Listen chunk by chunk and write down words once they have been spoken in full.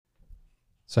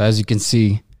So as you can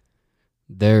see,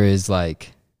 there is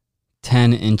like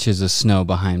 10 inches of snow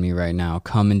behind me right now,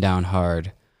 coming down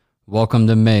hard. Welcome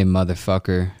to May,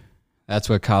 motherfucker. That's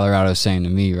what Colorado's saying to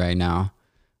me right now.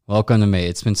 Welcome to May.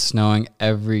 It's been snowing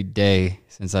every day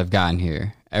since I've gotten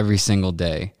here, every single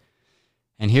day.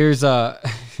 And here's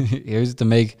to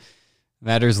make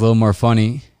matters a little more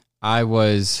funny. I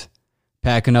was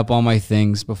packing up all my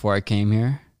things before I came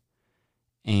here,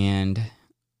 and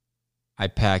I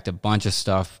packed a bunch of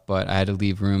stuff, but I had to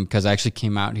leave room because I actually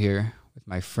came out here with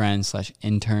my friend /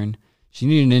 intern. She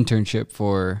needed an internship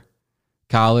for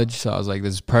college, so I was like,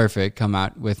 this is perfect. Come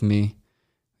out with me.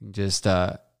 Just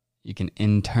you can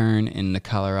intern in the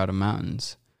Colorado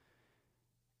mountains.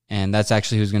 And that's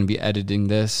actually who's going to be editing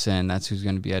this, and that's who's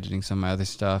going to be editing some of my other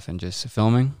stuff and just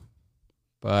filming.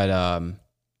 But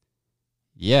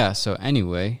yeah, so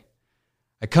anyway,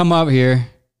 I come up here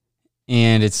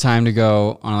and it's time to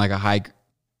go on like a hike,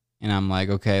 and I'm like,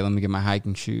 okay, let me get my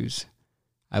hiking shoes.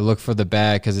 I look for the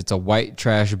bag because it's a white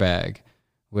trash bag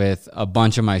with a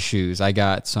bunch of my shoes. I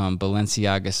got some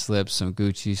Balenciaga slips, some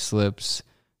Gucci slips,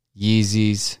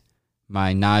 Yeezys,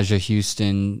 my Naja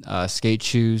Houston skate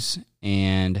shoes,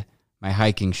 and my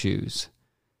hiking shoes.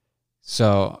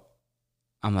 So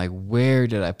I'm like, where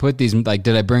did I put these? Like,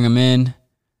 did I bring them in?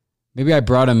 Maybe I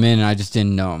brought them in and I just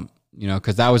didn't know them,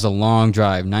 because that was a long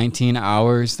drive. 19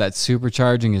 hours. That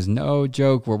supercharging is no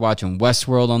joke. We're watching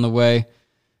Westworld on the way.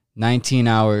 19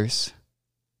 hours.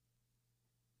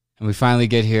 And we finally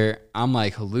get here. I'm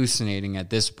like hallucinating at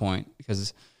this point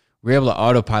because we're able to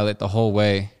autopilot the whole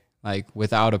way, like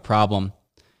without a problem.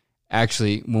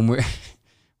 Actually, when we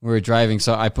were driving,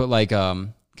 so I put like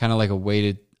kind of like a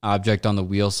weighted object on the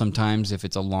wheel sometimes if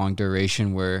it's a long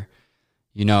duration where,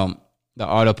 the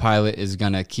autopilot is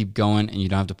going to keep going and you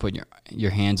don't have to put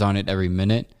your hands on it every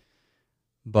minute.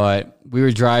 But we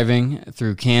were driving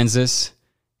through Kansas,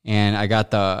 and I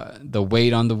got the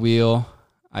weight on the wheel.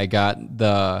 I got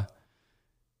the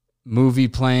movie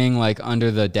playing like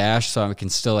under the dash so I can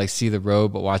still like see the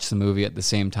road but watch the movie at the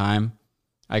same time.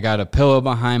 I got a pillow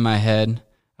behind my head.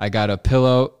 I got a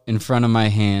pillow in front of my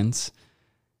hands.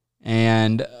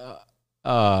 And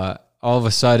all of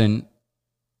a sudden,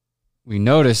 we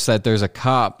noticed that there's a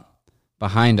cop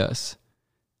behind us.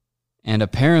 And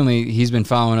apparently, he's been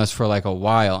following us for like a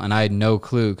while. And I had no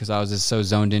clue because I was just so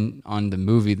zoned in on the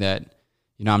movie that,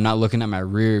 I'm not looking at my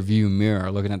rear view mirror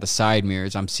or looking at the side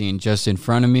mirrors. I'm seeing just in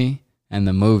front of me and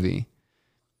the movie.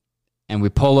 And we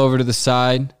pull over to the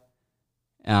side.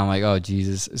 And I'm like, oh,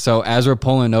 Jesus. So as we're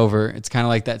pulling over, it's kind of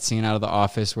like that scene out of The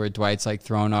Office where Dwight's like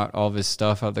throwing out all of his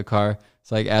stuff out of the car.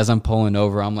 It's like as I'm pulling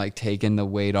over, I'm like taking the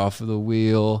weight off of the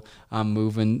wheel. I'm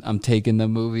moving. I'm taking the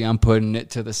movie. I'm putting it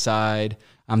to the side.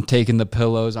 I'm taking the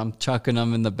pillows. I'm chucking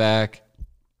them in the back.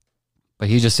 But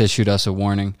he just issued us a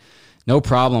warning. No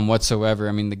problem whatsoever.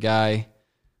 I mean, the guy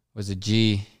was a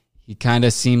G. He kind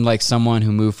of seemed like someone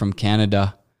who moved from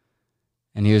Canada.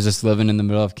 And he was just living in the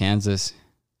middle of Kansas.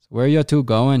 Where are you two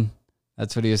going?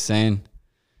 That's what he was saying.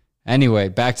 Anyway,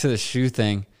 back to the shoe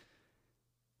thing.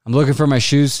 I'm looking for my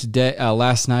shoes today,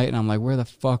 last night, and I'm like, where the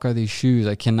fuck are these shoes?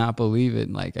 I cannot believe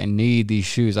it. Like, I need these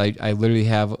shoes. I literally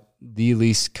have the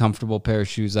least comfortable pair of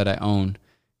shoes that I own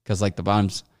because, like, the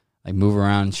bottoms, like, move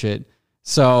around and shit.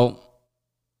 So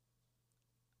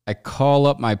I call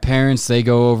up my parents. They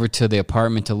go over to the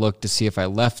apartment to look to see if I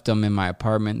left them in my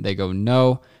apartment. They go,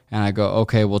 no. And I go,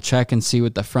 okay, we'll check and see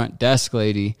with the front desk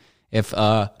lady if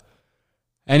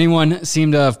anyone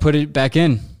seemed to have put it back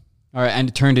in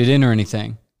and turned it in or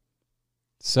anything.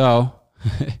 So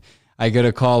I get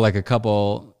a call like a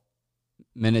couple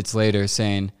minutes later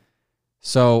saying,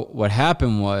 so what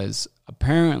happened was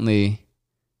apparently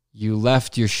you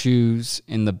left your shoes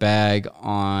in the bag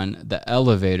on the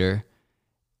elevator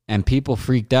and people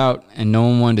freaked out and no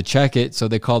one wanted to check it. So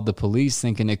they called the police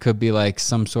thinking it could be like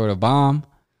some sort of bomb.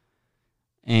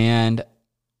 And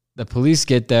the police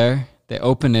get there, they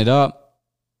open it up,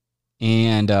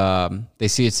 and they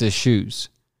see it says shoes.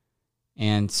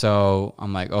 And so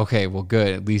I'm like, okay, well,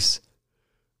 good. At least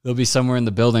they'll be somewhere in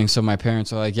the building. So my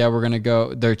parents are like, yeah, we're going to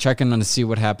go. They're checking on to see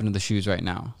what happened to the shoes right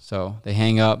now. So they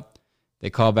hang up. They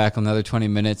call back another 20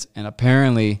 minutes. And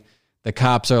apparently the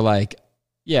cops are like,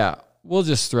 yeah, we'll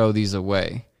just throw these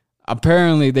away.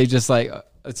 Apparently they just like...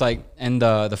 It's like, and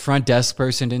the front desk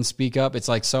person didn't speak up. It's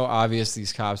like so obvious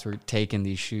these cops were taking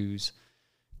these shoes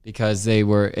because it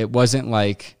wasn't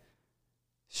like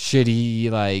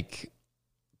shitty, like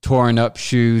torn up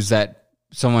shoes that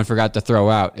someone forgot to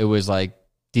throw out. It was like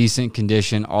decent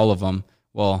condition, all of them.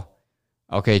 Well,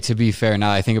 okay, to be fair,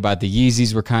 now that I think about it, the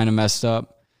Yeezys were kind of messed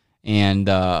up and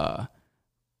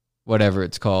whatever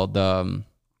it's called,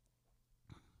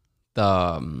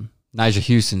 Nigel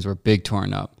Houston's were big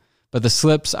torn up. But the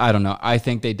slips, I don't know. I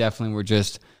think they definitely were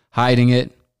just hiding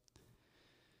it.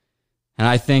 And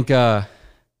I think I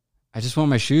just want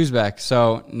my shoes back.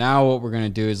 So now what we're going to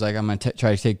do is like I'm going to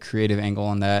try to take a creative angle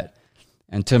on that.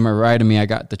 And to my right of me, I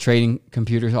got the trading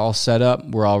computers all set up.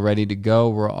 We're all ready to go.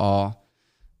 We're all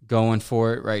going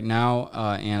for it right now.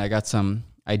 And I got some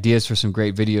ideas for some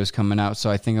great videos coming out. So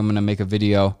I think I'm going to make a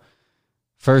video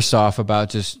first off about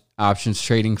just options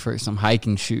trading for some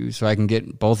hiking shoes so I can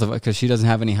get both of it because she doesn't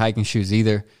have any hiking shoes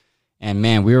either. And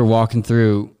man, we were walking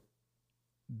through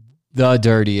the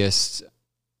dirtiest,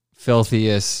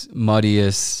 filthiest,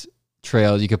 muddiest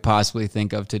trail you could possibly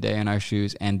think of today in our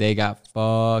shoes, and they got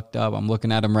fucked up. I'm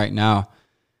looking at them right now.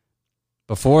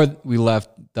 Before we left,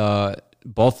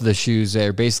 both of the shoes,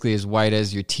 they're basically as white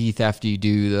as your teeth after you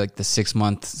do like the 6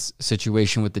 month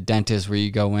situation with the dentist where you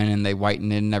go in and they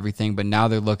whiten it and everything. But now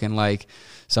they're looking like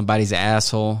somebody's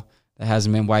asshole that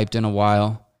hasn't been wiped in a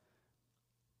while.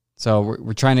 So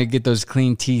we're trying to get those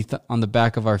clean teeth on the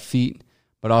back of our feet,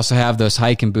 but also have those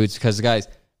hiking boots. Because guys,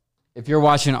 if you're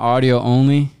watching audio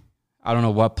only, I don't know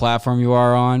what platform you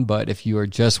are on, but if you are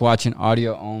just watching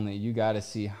audio only, you got to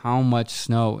see how much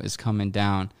snow is coming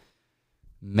down.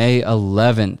 May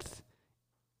 11th.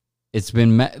 It's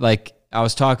been like I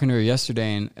was talking to her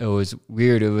yesterday and it was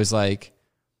weird. It was like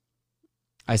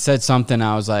I said something.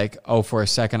 I was like, oh, for a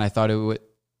second, I thought it would.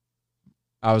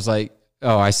 I was like,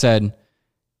 oh, I said,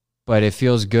 but it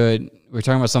feels good. We're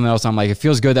talking about something else. I'm like, it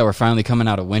feels good that we're finally coming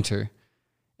out of winter.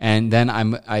 And then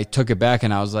I took it back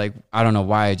and I was like, I don't know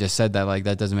why I just said that. Like,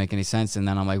 that doesn't make any sense. And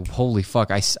then I'm like, holy fuck,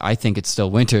 I think it's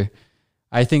still winter.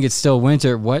 I think it's still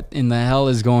winter. What in the hell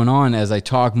is going on? As I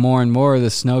talk more and more, the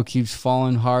snow keeps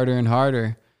falling harder and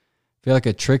harder. I feel like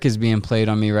a trick is being played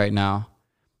on me right now.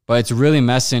 But it's really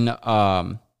messing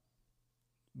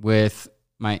with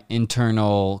my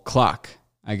internal clock,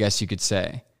 I guess you could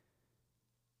say.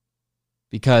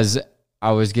 Because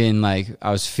I was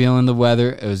feeling the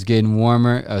weather. It was getting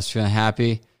warmer. I was feeling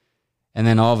happy. And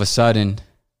then all of a sudden,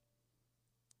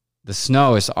 the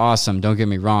snow is awesome, don't get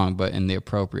me wrong, but in the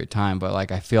appropriate time. But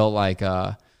like I feel like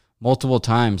multiple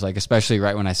times, like especially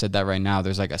right when I said that right now,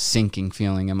 there's like a sinking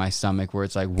feeling in my stomach where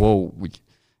it's like, whoa.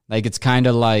 Like it's kind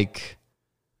of like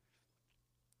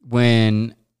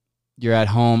when you're at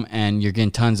home and you're getting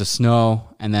tons of snow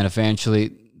and then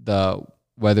eventually the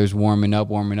weather's warming up,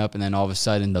 and then all of a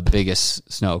sudden the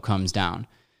biggest snow comes down.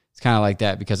 It's kind of like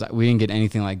that because we didn't get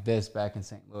anything like this back in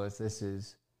St. Louis. This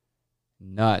is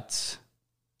nuts.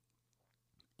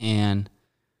 And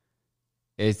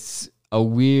it's a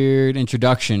weird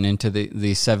introduction into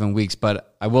these 7 weeks.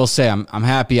 But I will say I'm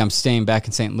happy I'm staying back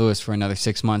in St. Louis for another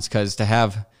 6 months because to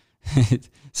have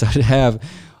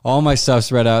all my stuff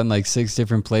spread out in like 6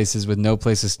 different places with no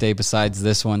place to stay besides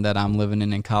this one that I'm living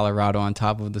in Colorado on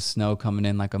top of the snow coming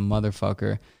in like a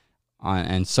motherfucker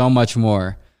and so much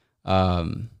more.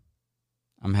 I'm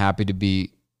happy to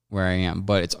be where I am.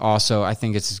 But it's also, I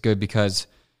think it's good because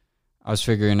I was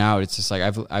figuring out, it's just like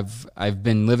I've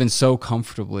been living so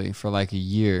comfortably for like a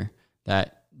year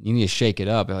that you need to shake it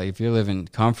up. Like if you're living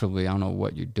comfortably, I don't know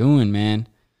what you're doing, man.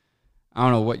 I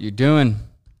don't know what you're doing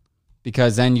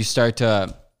because then you start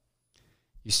to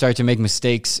make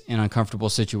mistakes in uncomfortable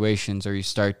situations, or you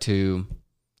start to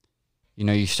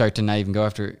not even go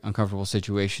after uncomfortable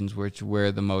situations,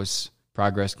 where the most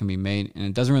progress can be made. And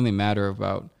it doesn't really matter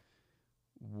about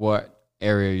what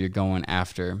area you're going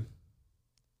after.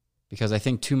 Because I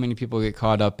think too many people get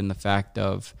caught up in the fact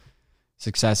of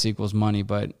success equals money,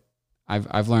 but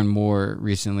I've learned more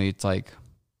recently. It's like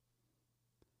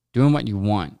doing what you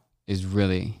want is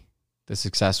really the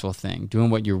successful thing. Doing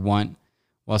what you want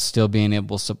while still being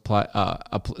able to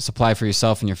supply for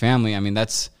yourself and your family. I mean,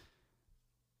 that's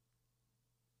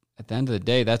at the end of the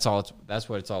day, that's what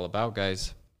it's all about,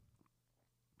 guys.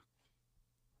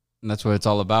 And that's what it's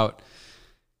all about.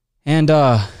 And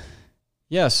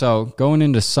yeah, so going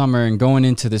into summer and going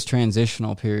into this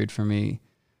transitional period for me,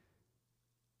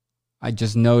 I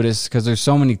just noticed, because there's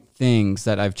so many things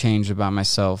that I've changed about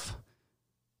myself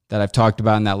that I've talked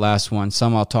about in that last one.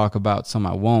 Some I'll talk about, some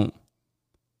I won't.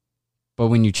 But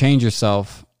when you change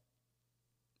yourself,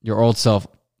 your old self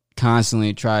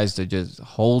constantly tries to just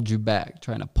hold you back,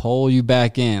 trying to pull you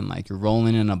back in like you're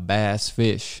rolling in a bass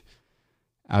fish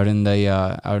out in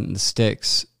the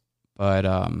sticks. But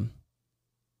I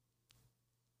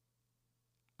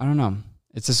don't know.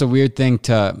 It's just a weird thing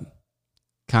to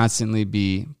constantly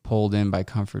be pulled in by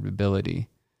comfortability.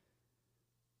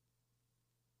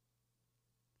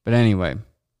 But anyway,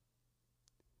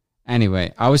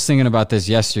 I was thinking about this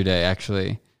yesterday,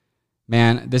 actually.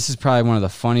 Man, this is probably one of the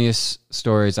funniest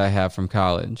stories I have from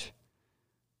college.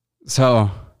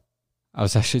 So I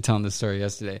was actually telling this story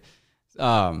yesterday.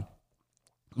 One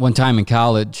time in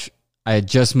college, I had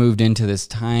just moved into this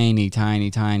tiny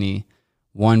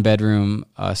 1-bedroom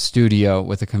studio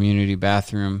with a community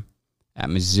bathroom at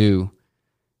Mizzou.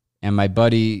 And my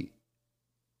buddy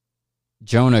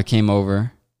Jonah came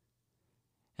over.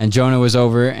 And Jonah was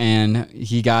over and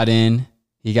he got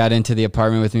into the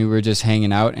apartment with me. We were just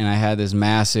hanging out, and I had this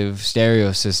massive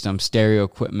stereo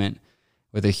equipment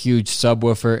with a huge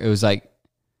subwoofer. It was like,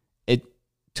 it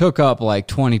took up like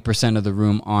 20% of the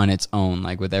room on its own,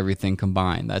 like with everything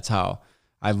combined. That's how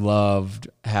I loved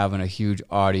having a huge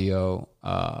audio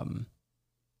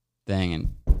thing,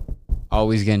 and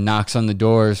always getting knocks on the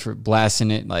doors for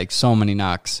blasting it, like so many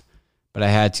knocks. But I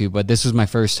had to. But this was my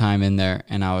first time in there,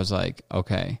 and I was like,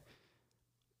 okay.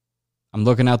 I'm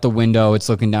looking out the window. It's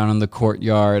looking down on the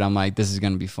courtyard. I'm like, this is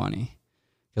going to be funny.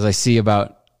 Because I see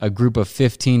about a group of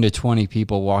 15 to 20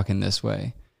 people walking this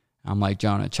way. I'm like,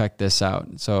 Jonah, check this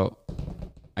out. So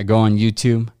I go on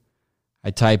YouTube. I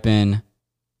type in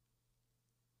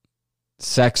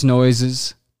sex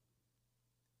noises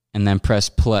and then press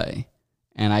play.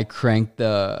 And I crank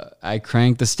the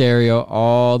stereo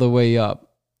all the way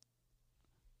up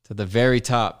to the very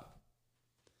top.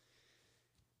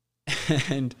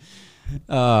 And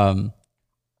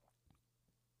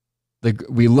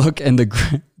we look, and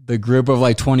the group of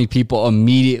like 20 people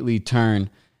immediately turn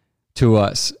to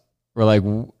us.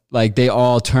 We're like they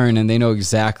all turn, and they know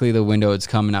exactly the window it's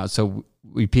coming out. So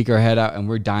we peek our head out, and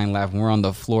we're dying laughing. We're on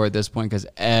the floor at this point because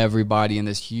everybody in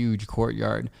this huge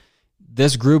courtyard.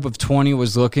 This group of 20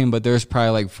 was looking, but there's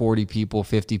probably like 40 people,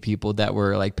 50 people that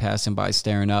were like passing by,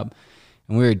 staring up.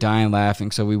 And we were dying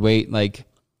laughing. So we wait like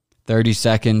 30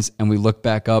 seconds, and we look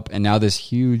back up, and now this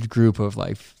huge group of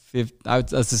like 50,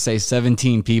 let's just say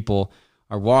 17 people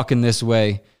are walking this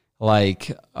way,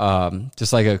 like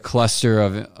just like a cluster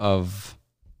of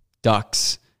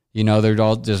ducks. You know, they're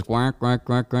all just quack, quack,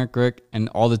 quack, quack, quack, and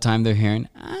all the time they're hearing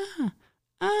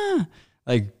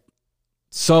like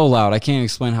so loud. I can't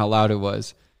explain how loud it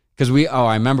was, because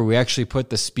I remember we actually put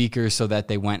the speakers so that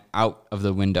they went out of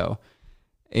the window,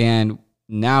 and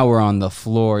now we're on the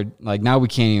floor. Like, now we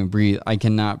can't even breathe. I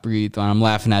cannot breathe when I'm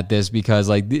laughing at this, because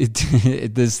like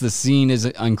the scene is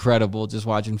incredible. Just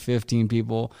watching 15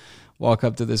 people walk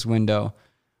up to this window.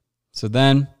 So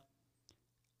then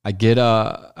I get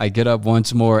up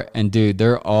once more, and dude,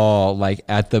 they're all like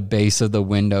at the base of the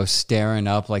window, staring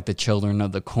up like the children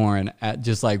of the corn, at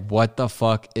just like, what the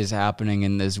fuck is happening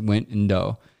in this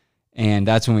window? And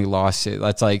that's when we lost it.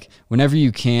 That's like, whenever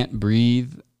you can't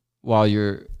breathe while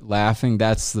you're laughing,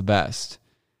 that's the best.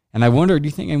 And I wonder, do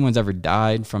you think anyone's ever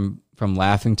died from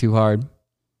laughing too hard?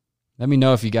 Let me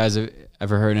know if you guys have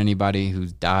ever heard anybody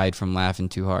who's died from laughing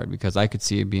too hard, because I could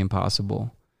see it being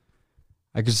possible.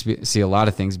 I could see a lot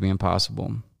of things being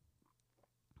possible.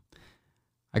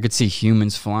 I could see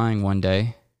humans flying one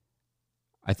day.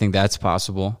 I think that's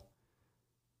possible.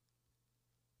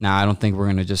 Now, I don't think we're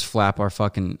going to just flap our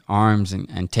fucking arms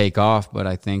and take off, but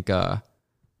I think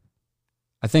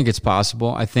it's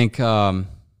possible. I think, I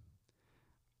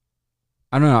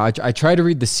don't know. I try to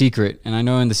read The Secret, and I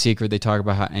know in The Secret they talk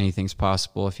about how anything's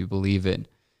possible if you believe it.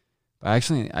 But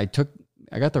actually, I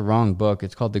got the wrong book.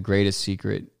 It's called The Greatest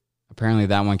Secret. Apparently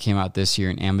that one came out this year,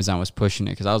 and Amazon was pushing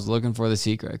it, because I was looking for The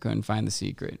Secret. I couldn't find The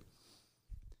Secret.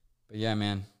 But yeah,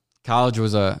 man, college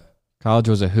was a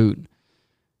hoot.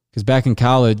 Because back in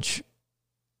college,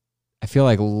 I feel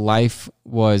like life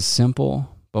was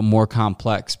simple but more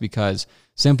complex, because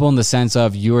simple in the sense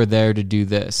of, you are there to do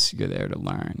this, you're there to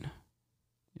learn.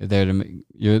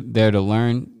 You're there to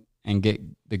learn and get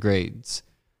the grades.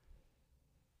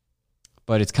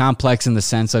 But it's complex in the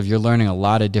sense of, you're learning a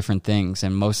lot of different things,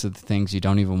 and most of the things you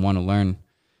don't even want to learn.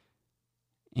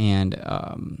 And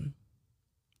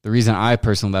the reason I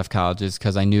personally left college is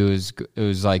because I knew it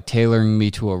was like tailoring me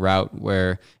to a route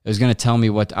where it was going to tell me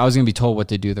I was going to be told what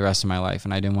to do the rest of my life,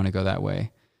 and I didn't want to go that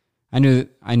way. I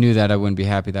knew that I wouldn't be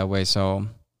happy that way. So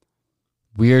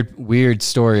weird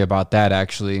story about that,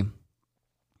 actually.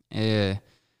 I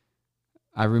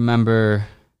remember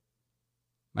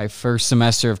my first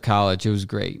semester of college. It was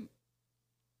great.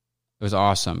 It was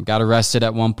awesome. Got arrested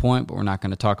at one point, but we're not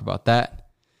going to talk about that.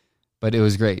 But it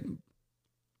was great.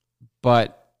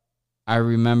 But I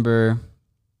remember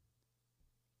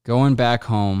going back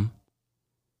home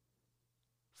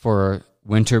for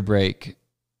winter break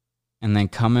and then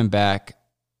coming back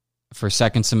for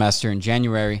second semester in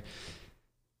January.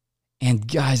 And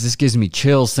guys, this gives me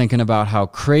chills thinking about how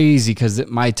crazy, because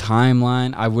my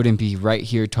timeline, I wouldn't be right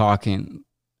here talking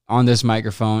on this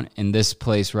microphone in this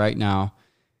place right now.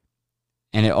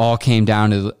 And it all came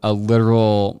down to a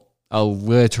literal a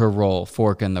literal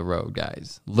fork in the road,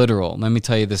 guys. Literal. Let me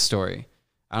tell you this story.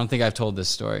 I don't think I've told this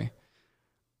story.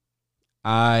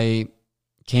 I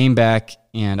came back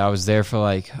and I was there for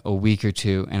like a week or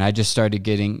two, and I just started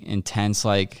getting intense.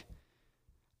 Like,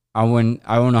 I don't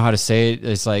know how to say it.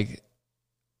 It's like,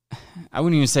 I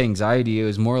wouldn't even say anxiety. It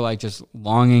was more like just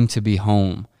longing to be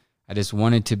home. I just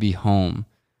wanted to be home,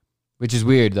 which is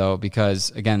weird though, because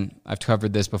again, I've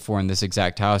covered this before in this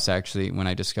exact house, actually, when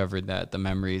I discovered that the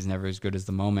memory is never as good as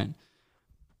the moment.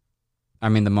 I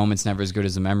mean, the moment's never as good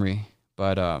as the memory,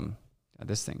 but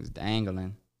this thing's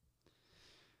dangling.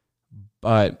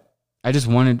 But I just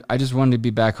wanted to be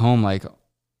back home. Like,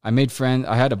 I made friends.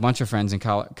 I had a bunch of friends in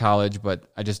college, but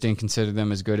I just didn't consider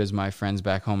them as good as my friends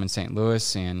back home in St.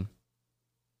 Louis. And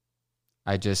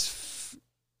I just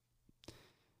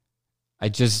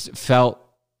felt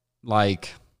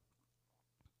like,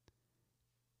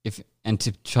 and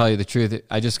to tell you the truth,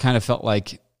 I just kind of felt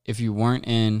like if you weren't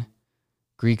in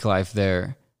Greek life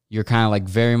there, you're kind of like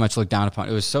very much looked down upon.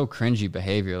 It was so cringy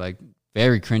behavior, like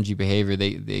very cringy behavior.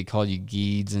 They called you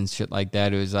geeds and shit like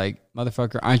that. It was like,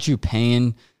 motherfucker, aren't you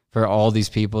paying for all these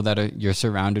people that you're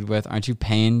surrounded with? Aren't you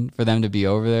paying for them to be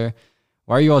over there?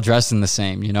 Why are you all dressing the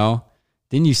same, you know?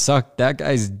 Didn't you suck that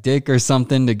guy's dick or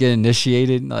something to get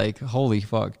initiated? Like, holy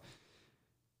fuck.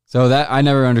 So that, I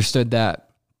never understood that.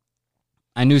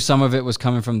 I knew some of it was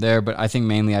coming from there, but I think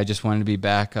mainly I just wanted to be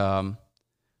back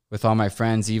with all my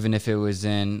friends, even if it was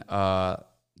in the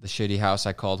shitty house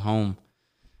I called home.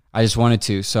 I just wanted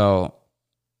to. So,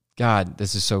 God,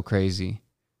 this is so crazy.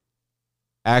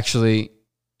 Actually,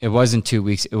 it wasn't 2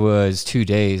 weeks. It was 2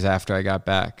 days after I got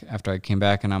back, after I came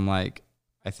back, and I'm like,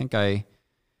 I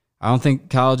don't think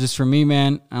college is for me,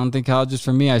 man. I don't think college is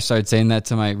for me. I started saying that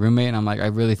to my roommate, and I'm like, I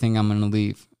really think I'm going to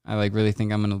leave. Really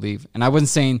think I'm going to leave. And I wasn't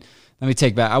saying, let me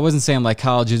take back. I wasn't saying like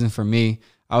college isn't for me.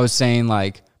 I was saying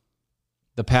like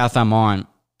the path I'm on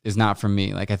is not for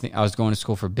me. Like, I think I was going to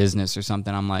school for business or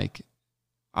something. I'm like,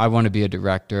 I want to be a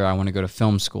director. I want to go to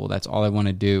film school. That's all I want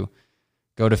to do.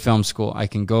 Go to film school. I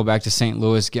can go back to St.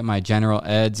 Louis, get my general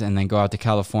eds, and then go out to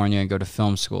California and go to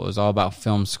film school. It was all about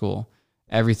film school.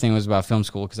 Everything was about film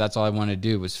school because that's all I wanted to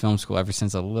do was film school. Ever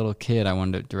since a little kid, I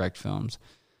wanted to direct films.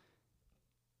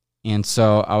 And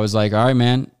so I was like, all right,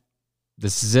 man,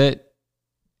 this is it.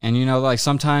 And, you know, like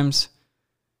sometimes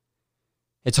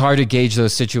it's hard to gauge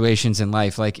those situations in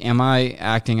life. Like, am I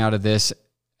acting out of this?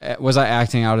 Was I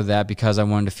acting out of that because I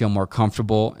wanted to feel more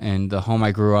comfortable in the home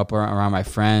I grew up around my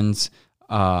friends,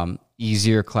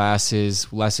 easier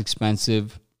classes, less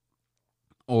expensive?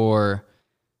 Or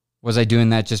was I doing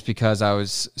that just because I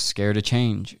was scared of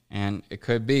change? And it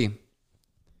could be.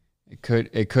 It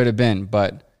could have been.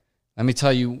 But let me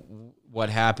tell you what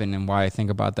happened and why I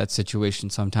think about that situation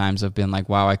sometimes. I've been like,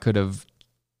 wow, I could have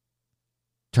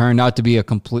turned out to be a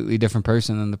completely different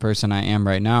person than the person I am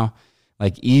right now.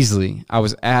 Like, easily. I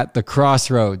was at the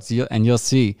crossroads, and you'll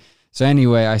see. So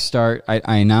anyway,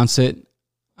 I announce it.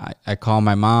 I call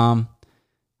my mom.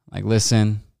 Like,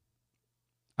 listen,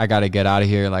 I got to get out of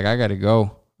here. Like, I got to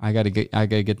go. I got to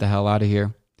get the hell out of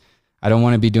here. I don't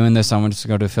want to be doing this. I want to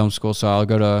go to film school. So I'll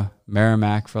go to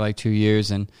Merrimack for like 2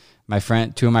 years. And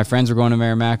two of my friends were going to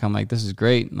Merrimack. I'm like, this is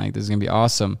great. Like, this is going to be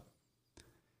awesome.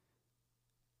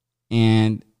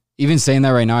 And even saying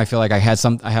that right now, I feel like I have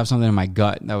something in my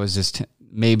gut that was just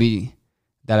maybe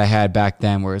that I had back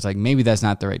then where it's like, maybe that's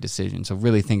not the right decision. So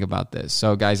really think about this.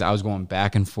 So guys, I was going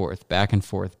back and forth.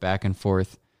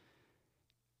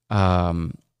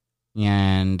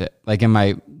 And like in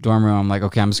my dorm room, I'm like,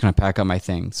 okay, I'm just going to pack up my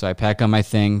things. So I pack up my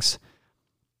things,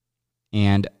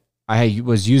 and I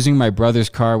was using my brother's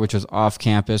car, which was off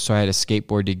campus. So I had a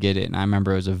skateboard to get it. And I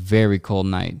remember it was a very cold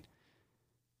night.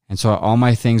 And so all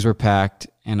my things were packed,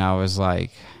 and I was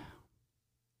like,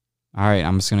 all right,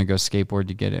 I'm just going to go skateboard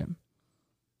to get it.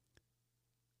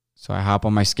 So I hop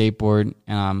on my skateboard,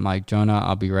 and I'm like, Jonah,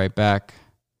 I'll be right back.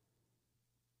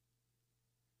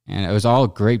 And it was all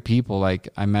great people. Like,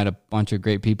 I met a bunch of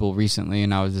great people recently,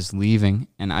 and I was just leaving.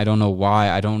 And I don't know why.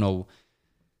 I don't know.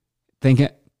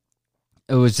 It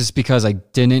was just because I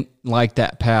didn't like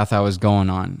that path I was going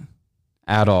on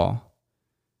at all.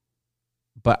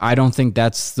 But I don't think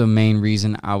that's the main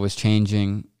reason I was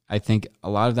changing. I think a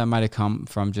lot of that might have come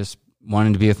from just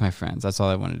wanting to be with my friends. That's all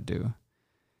I wanted to do.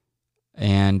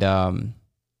 And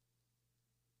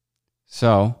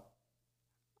so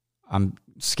I'm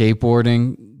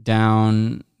skateboarding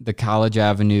down the College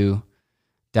Avenue,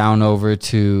 down over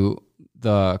to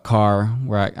the car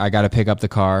where I got to pick up the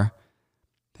car.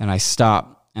 And I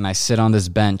stop and I sit on this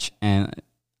bench and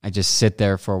I just sit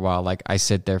there for a while. Like, I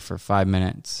sit there for 5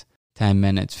 minutes. 10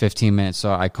 minutes, 15 minutes.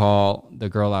 So I call the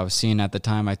girl I was seeing at the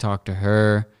time. I talk to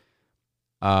her.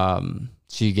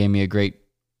 She gave me a great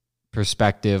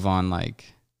perspective on like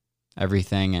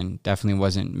everything, and definitely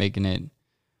wasn't making it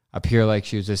appear like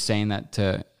she was just saying that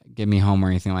to get me home or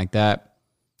anything like that.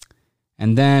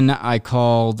 And then I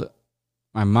called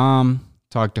my mom,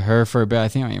 talked to her for a bit. I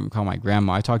think I even called my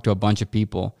grandma. I talked to a bunch of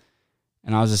people,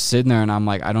 and I was just sitting there and I'm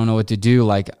like, I don't know what to do.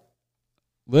 Like,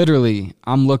 literally,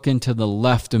 I'm looking to the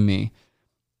left of me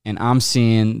and I'm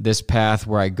seeing this path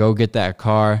where I go get that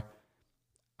car,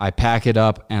 I pack it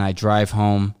up, and I drive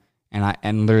home.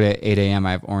 And literally at 8 a.m.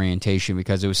 I have orientation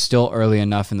because it was still early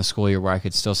enough in the school year where I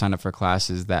could still sign up for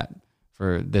classes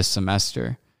for this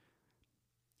semester.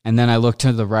 And then I look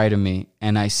to the right of me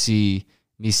and I see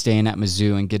me staying at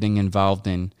Mizzou and getting involved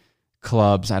in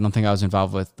clubs. I don't think I was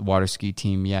involved with the water ski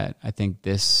team yet. I think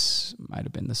this might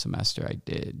have been the semester I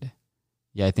did.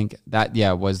 Yeah, I think that,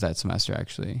 it was that semester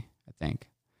actually, I think.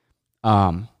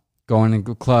 Going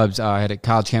to clubs, I had a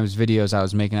college campus videos I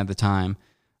was making at the time.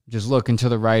 Just looking to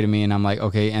the right of me and I'm like,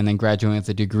 okay, and then graduating with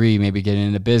a degree, maybe getting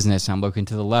into business. I'm looking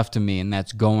to the left of me, and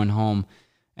that's going home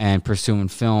and pursuing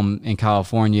film in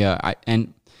California.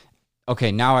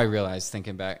 Now I realize,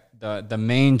 thinking back, the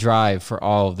main drive for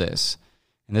all of this,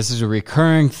 and this is a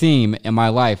recurring theme in my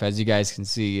life, as you guys can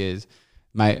see, is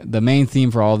the main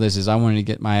theme for all this is I wanted to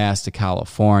get my ass to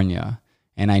California.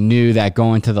 And I knew that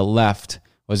going to the left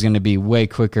was going to be way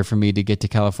quicker for me to get to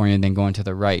California than going to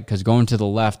the right. Because going to the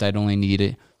left, I'd only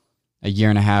need a year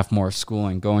and a half more of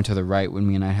schooling. Going to the right would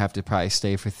mean I'd have to probably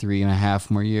stay for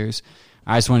 3.5 more years.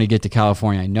 I just want to get to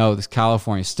California. I know this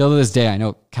California, still to this day, I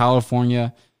know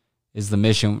California is the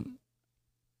mission,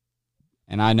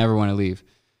 and I never want to leave.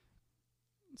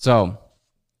 So,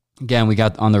 again, we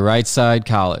got on the right side,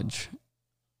 college.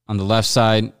 On the left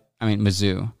side,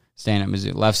 Mizzou, staying at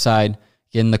Mizzou. Left side,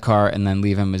 get in the car, and then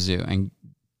leaving Mizzou. And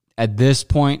at this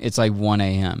point, it's like 1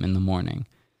 a.m. in the morning.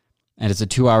 And it's a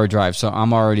 2-hour drive, so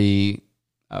I'm already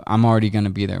going to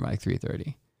be there by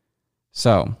 3:30.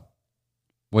 So,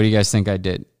 what do you guys think I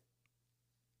did?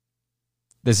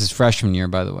 This is freshman year,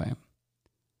 by the way.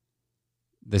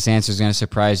 This answer is going to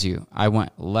surprise you. I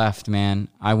went left, man.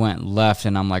 I went left,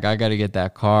 and I'm like, I got to get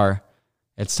that car.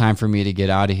 It's time for me to get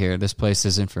out of here. This place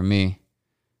isn't for me.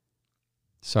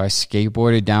 So I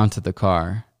skateboarded down to the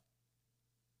car,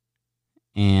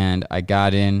 and I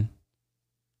got in.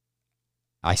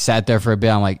 I sat there for a bit.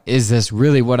 I'm like, is this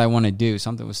really what I want to do?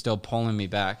 Something was still pulling me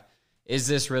back. Is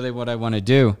this really what I want to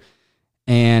do?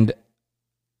 And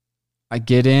I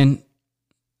get in.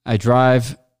 I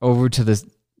drive over to this.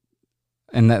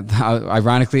 And that,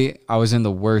 ironically, I was in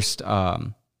the worst.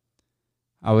 I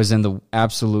was in the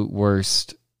absolute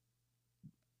worst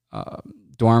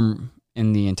dorm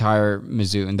in the entire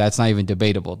Mizzou, and that's not even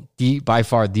debatable. By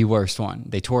far the worst one.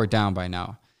 They tore it down by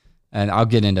now, and I'll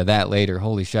get into that later.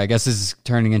 Holy shit! I guess this is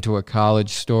turning into a college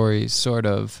story sort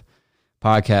of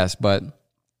podcast. But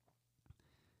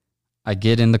I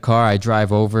get in the car, I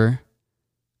drive over,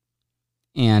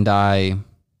 and I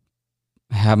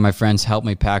have my friends help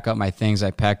me pack up my things.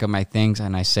 I pack up my things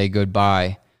and I say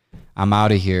goodbye. I'm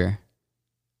out of here.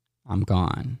 I'm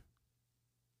gone.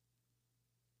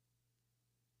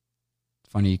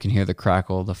 It's funny, you can hear the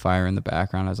crackle of the fire in the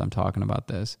background as I'm talking about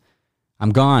this.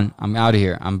 I'm gone. I'm out of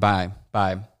here. I'm bye.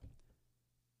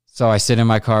 So I sit in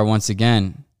my car once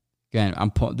again.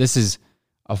 This is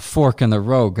a fork in the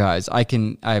road, guys. I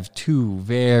have two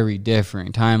very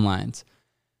different timelines.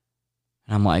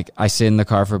 And I'm like, I sit in the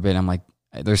car for a bit. I'm like,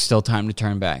 there's still time to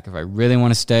turn back. If I really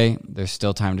want to stay, there's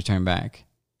still time to turn back.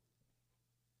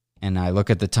 And I look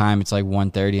at the time, it's like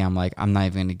 1:30. I'm like, I'm not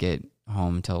even going to get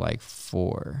home until like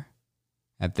 4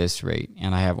 at this rate.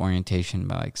 And I have orientation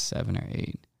by like 7 or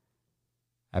 8.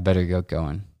 I better get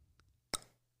going.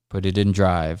 Put it in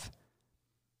drive.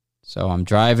 So I'm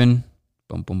driving.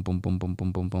 Boom, boom, boom, boom, boom,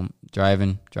 boom, boom, boom.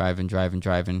 Driving.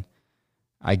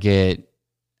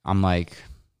 I'm like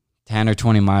 10 or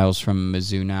 20 miles from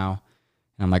Mizzou now.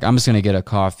 And I'm like, I'm just going to get a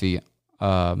coffee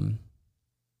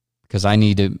because I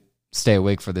need to stay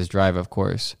awake for this drive, of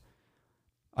course.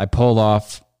 I pull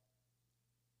off.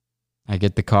 I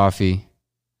get the coffee.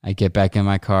 I get back in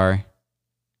my car.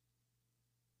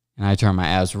 And I turn my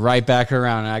ass right back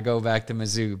around and I go back to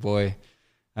Mizzou, boy.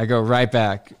 I go right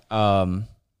back. I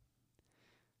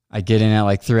get in at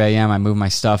like 3 a.m. I move my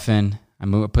stuff in.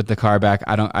 Put the car back.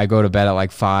 I go to bed at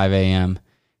like 5 a.m.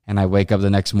 And I wake up the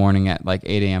next morning at like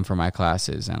 8 a.m. for my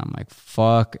classes. And I'm like,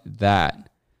 fuck that.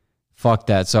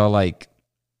 So like,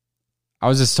 I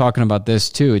was just talking about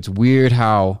this too. It's weird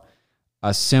how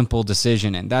a simple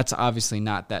decision, and that's obviously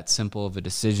not that simple of a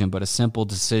decision, but a simple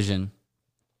decision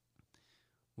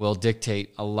will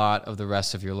dictate a lot of the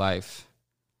rest of your life.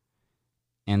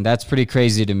 And that's pretty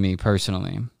crazy to me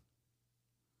personally.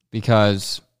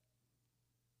 because,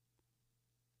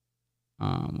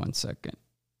 one second.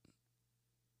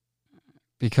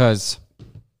 Because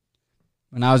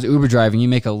when I was Uber driving, you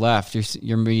make a left,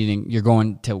 you're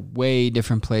going to way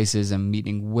different places and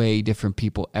meeting way different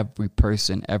people. Every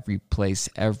person, every place,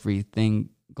 every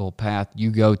single path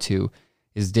you go to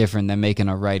is different than making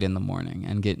a right in the morning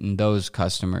and getting those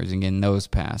customers and getting those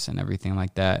pass and everything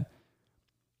like that.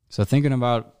 So thinking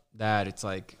about that, it's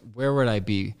like, where would I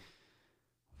be?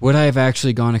 Would I have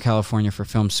actually gone to California for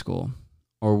film school?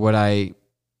 Or would I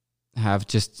have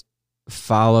just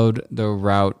followed the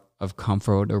route of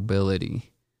comfortability?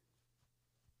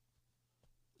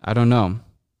 I don't know.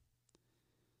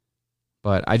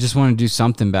 But I just want to do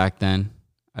something back then.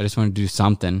 I just want to do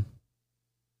something.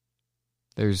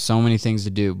 There's so many things to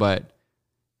do. But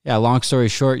yeah, long story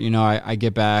short, I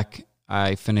get back,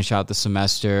 I finish out the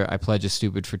semester, I pledge a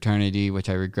stupid fraternity, which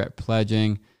I regret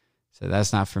pledging. So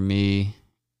that's not for me.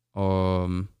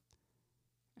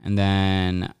 And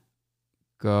then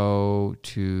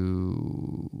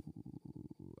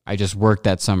I just worked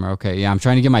that summer. Okay, yeah, I'm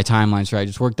trying to get my timelines right. I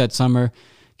just worked that summer,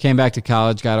 came back to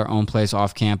college, got our own place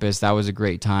off campus. That was a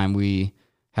great time. We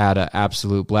had an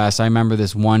absolute blast. I remember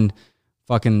this one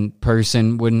fucking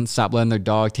person wouldn't stop letting their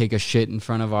dog take a shit in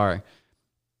front of our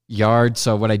yard.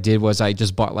 So what I did was I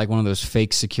just bought like one of those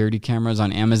fake security cameras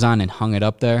on Amazon and hung it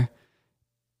up there.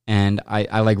 And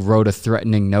I like wrote a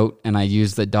threatening note, and I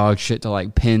used the dog shit to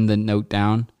like pin the note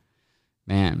down.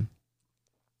 Man,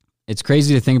 it's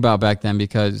crazy to think about back then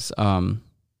because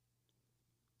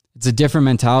it's a different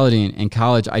mentality in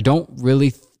college. I don't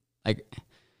really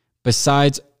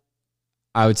besides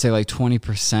I would say like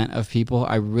 20% of people,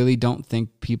 I really don't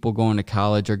think people going to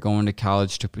college are going to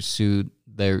college to pursue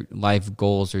their life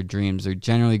goals or dreams. They're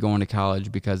generally going to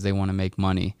college because they want to make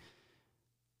money.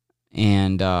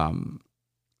 And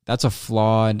that's a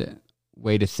flawed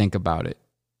way to think about it.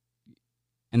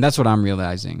 And that's what I'm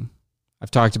realizing.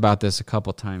 I've talked about this a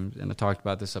couple times, and I talked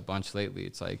about this a bunch lately.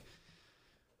 It's like,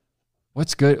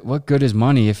 what's good? What good is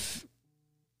money if?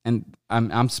 And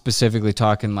I'm specifically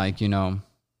talking like,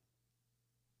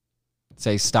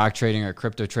 say stock trading or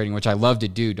crypto trading, which I love to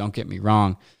do. Don't get me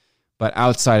wrong, but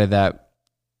outside of that,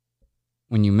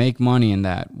 when you make money in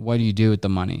that, what do you do with the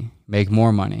money? Make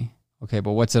more money. Okay,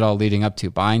 but what's it all leading up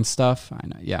to? Buying stuff? I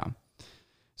know, yeah.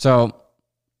 So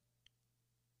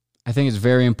I think it's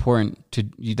very important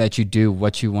that you do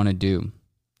what you want to do,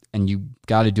 and you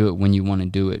got to do it when you want to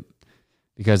do it,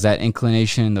 because that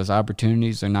inclination, those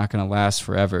opportunities, they're not going to last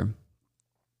forever.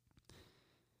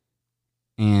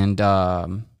 And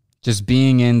just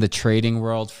being in the trading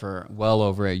world for well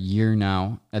over a year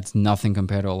now, that's nothing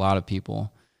compared to a lot of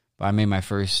people. But I made my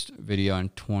first video in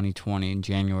 2020 in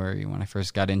January when I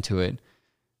first got into it.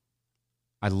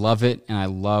 I love it, and I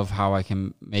love how I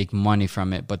can make money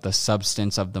from it, but the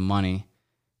substance of the money,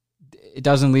 it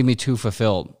doesn't leave me too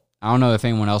fulfilled. I don't know if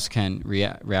anyone else can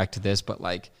react to this, but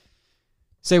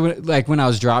say when I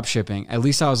was drop shipping, at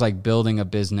least I was like building a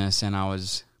business and I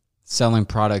was selling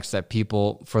products that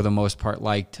people for the most part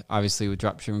liked. Obviously with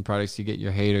drop shipping products, you get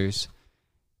your haters.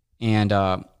 And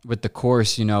with the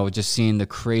course, just seeing the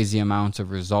crazy amounts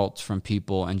of results from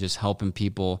people and just helping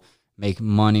people make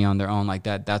money on their own like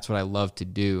that, that's what I love to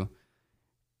do.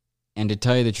 And to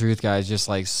tell you the truth, guys, just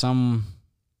like some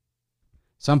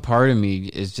part of me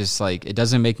is just like, it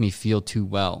doesn't make me feel too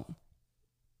well.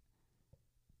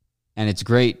 And it's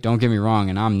great, don't get me wrong,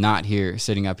 and I'm not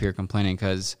sitting up here complaining,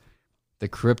 because the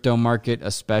crypto market,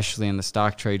 especially in the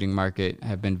stock trading market,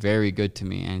 have been very good to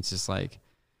me. And it's just like,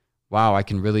 wow, I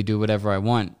can really do whatever I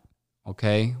want.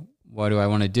 Okay, what do I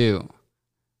want to do?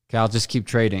 Okay, I'll just keep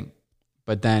trading.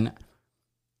 But then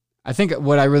I think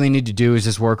what I really need to do is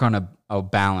just work on a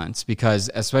balance, because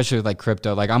especially with like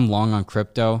crypto, like I'm long on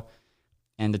crypto.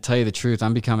 And to tell you the truth,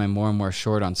 I'm becoming more and more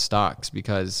short on stocks,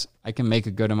 because I can make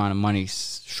a good amount of money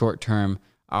short-term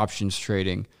options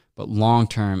trading. But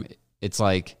long-term, it's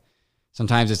like,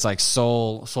 sometimes it's like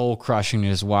soul crushing to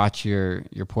just watch your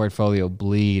portfolio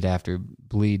bleed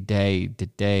day to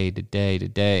day to day to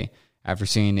day after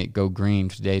seeing it go green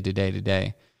day to day to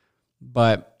day.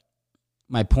 But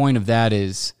my point of that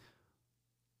is,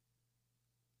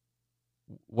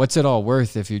 what's it all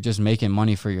worth if you're just making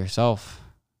money for yourself?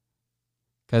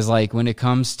 Because like when it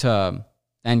comes to,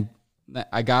 and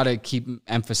I got to keep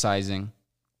emphasizing,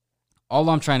 all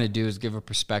I'm trying to do is give a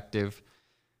perspective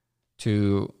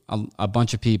to a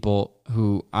bunch of people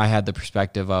who I had the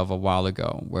perspective of a while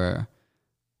ago, where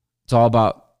it's all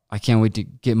about, I can't wait to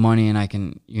get money and I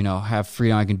can, have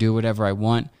freedom. I can do whatever I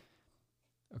want.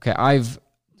 Okay,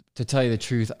 to tell you the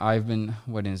truth, I've been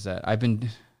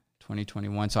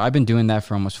 2021. So I've been doing that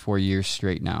for almost 4 years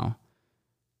straight now.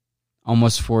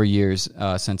 almost 4 years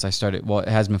since I started. Well, it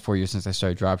has been 4 years since I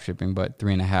started drop shipping, but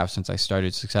 3.5 since I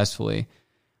started successfully.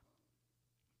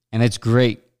 And it's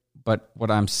great. But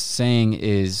what I'm saying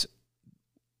is,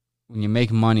 when you make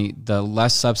money, the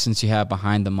less substance you have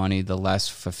behind the money, the less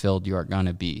fulfilled you are going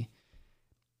to be.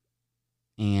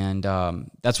 And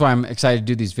that's why I'm excited to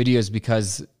do these videos,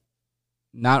 because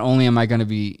not only am I going to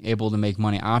be able to make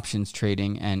money options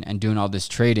trading and doing all this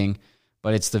trading,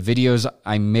 but it's the videos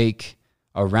I make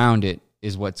around it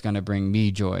is what's going to bring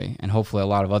me joy, and hopefully a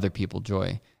lot of other people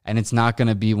joy. And it's not going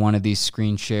to be one of these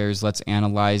screen shares, let's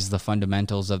analyze the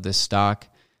fundamentals of this stock.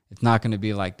 It's not going to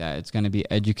be like that. It's going to be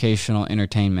educational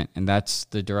entertainment, and that's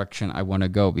the direction I want to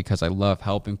go, because I love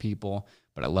helping people,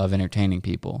 but I love entertaining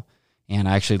people. And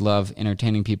I actually love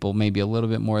entertaining people maybe a little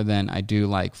bit more than I do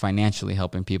like financially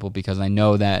helping people, because I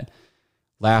know that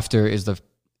laughter is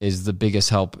the biggest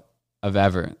help of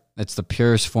ever. It's the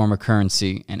purest form of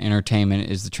currency, and entertainment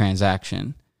is the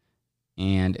transaction.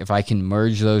 And if I can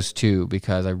merge those two,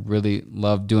 because I really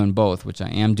love doing both, which I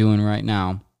am doing right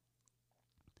now,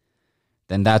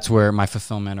 then that's where my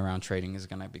fulfillment around trading is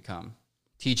going to become.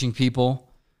 Teaching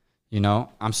people,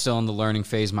 I'm still in the learning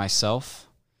phase myself.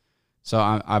 So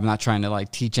I'm not trying to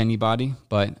like teach anybody,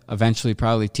 but eventually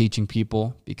probably teaching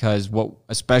people, because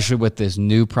especially with this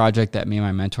new project that me and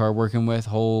my mentor are working with,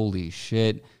 holy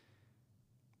shit,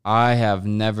 I have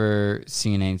never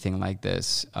seen anything like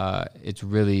this. It's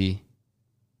really,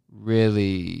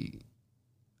 really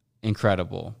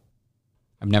incredible.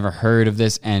 I've never heard of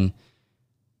this, and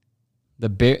the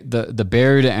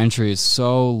barrier to entry is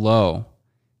so low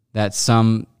that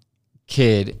some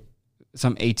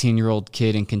 18-year-old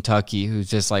kid in Kentucky who's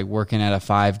just like working at a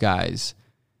Five Guys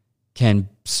can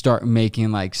start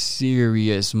making like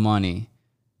serious money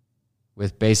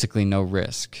with basically no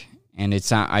risk. And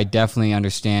I definitely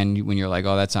understand when you're like,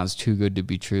 oh, that sounds too good to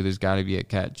be true. There's got to be a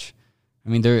catch. I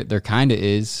mean, there kind of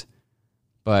is,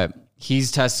 but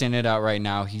he's testing it out right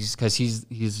now. He's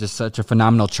just such a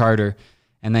phenomenal charter.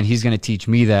 And then he's going to teach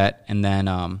me that, and then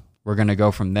we're going to go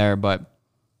from there. But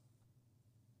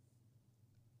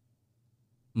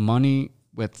money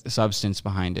with substance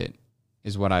behind it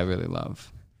is what I really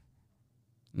love.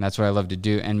 And that's what I love to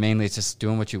do. And mainly it's just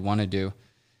doing what you want to do.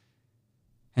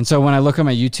 And so when I look at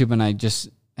my YouTube and I just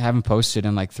haven't posted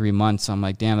in like 3 months, I'm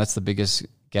like, damn, that's the biggest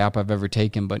gap I've ever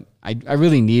taken. But I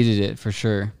really needed it for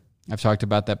sure. I've talked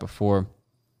about that before.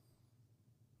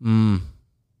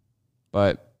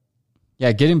 But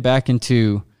yeah, getting back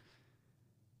into,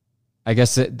 I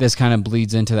guess this kind of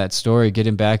bleeds into that story,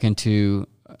 getting back into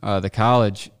the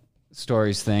college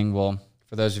stories thing. Well,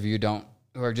 for those of you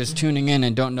who are just tuning in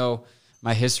and don't know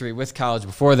my history with college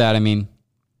before that, I mean,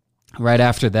 right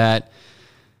after that,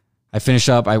 I finished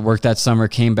up, I worked that summer,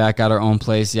 came back at our own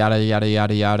place, yada, yada,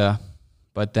 yada, yada.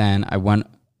 But then I went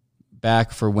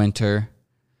back for winter.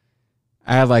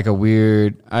 I had like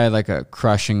a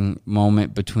crushing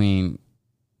moment between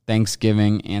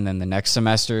Thanksgiving and then the next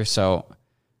semester. So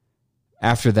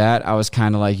after that, I was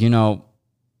kind of like, I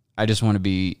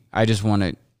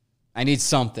need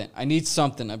something. I've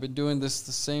been doing this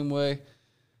the same way.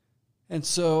 And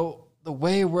so the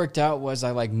way it worked out was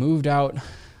I like moved out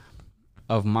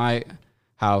of my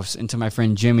house into my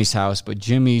friend Jimmy's house, but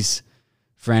Jimmy's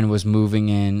friend was moving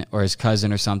in, or his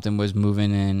cousin or something was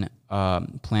moving in,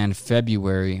 planned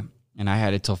February, and I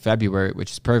had it till February,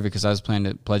 which is perfect because I was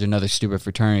planning to pledge another stupid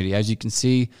fraternity. As you can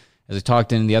see, as I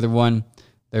talked in the other one,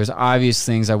 there's obvious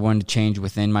things I wanted to change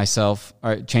within myself,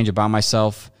 or change about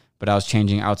myself, but I was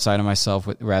changing outside of myself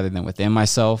rather than within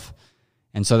myself.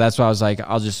 And so that's why I was like,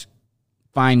 I'll just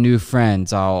find new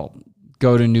friends. I'll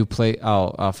go to a new place.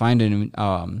 I'll find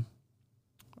a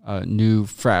new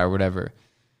frat or whatever.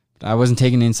 But I wasn't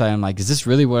taking insight. I'm like, is this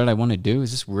really what I want to do? Is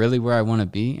this really where I want to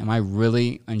be? Am I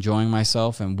really enjoying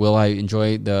myself? And will I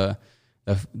enjoy the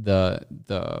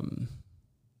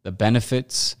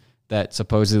benefits that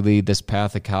supposedly this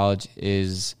path of college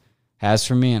has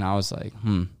for me? And I was like,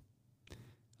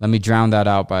 let me drown that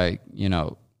out by,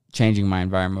 changing my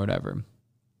environment, whatever.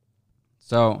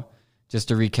 So just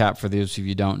to recap for those of you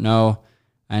who don't know,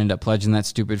 I ended up pledging that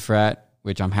stupid frat,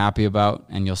 which I'm happy about,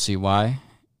 and you'll see why.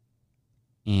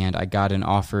 And I got an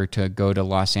offer to go to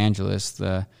Los Angeles,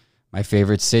 my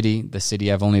favorite city, the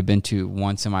city I've only been to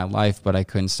once in my life, but I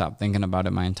couldn't stop thinking about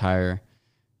it my entire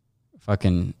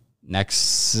fucking next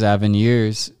 7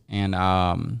 years, and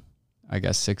I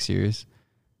guess 6 years.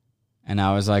 And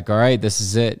I was like, all right, this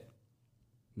is it.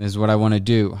 This is what I want to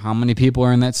do. How many people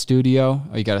are in that studio?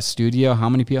 Oh, you got a studio? How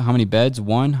many people? How many beds?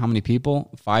 1? How many people?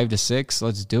 5 to 6?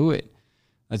 Let's do it.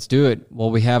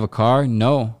 Well, we have a car?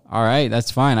 No. All right,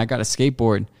 that's fine. I got a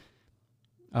skateboard.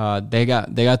 They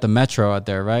got the Metro out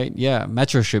there, right? Yeah,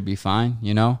 Metro should be fine,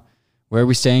 you know. Where are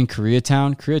we staying?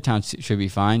 Koreatown? Koreatown should be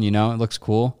fine, you know. It looks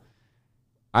cool.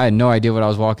 I had no idea what I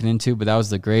was walking into, but that was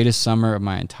the greatest summer of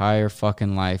my entire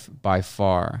fucking life by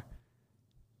far.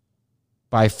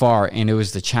 By far, and it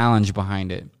was the challenge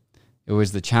behind it. It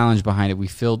was the challenge behind it. We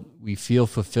feel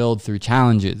fulfilled through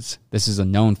challenges. This is a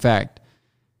known fact.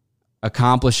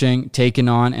 Taking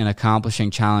on and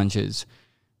accomplishing challenges.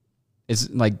 It's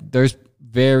like there's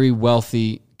very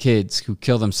wealthy kids who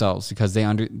kill themselves because they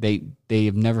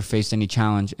have never faced any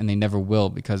challenge, and they never will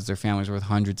because their family's worth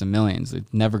hundreds of millions.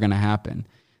 It's never going to happen.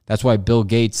 That's why Bill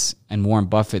Gates and Warren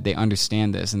Buffett, they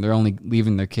understand this, and they're only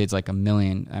leaving their kids like $1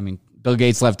 million. I mean, Bill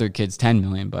Gates left their kids $10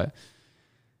 million, but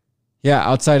yeah,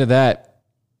 outside of that,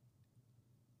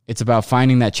 it's about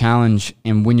finding that challenge.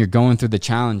 And when you're going through the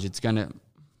challenge, it's going to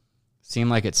seem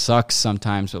like it sucks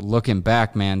sometimes, but looking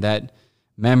back, man, that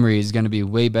memory is going to be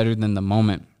way better than the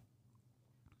moment.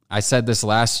 I said this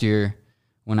last year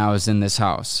when I was in this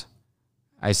house.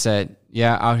 I said,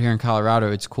 yeah, out here in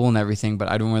Colorado, it's cool and everything, but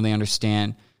I don't really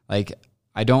understand. Like,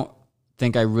 I don't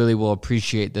think I really will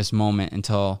appreciate this moment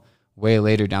until way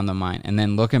later down the line. And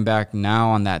then looking back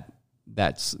now on that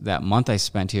month I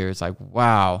spent here, it's like,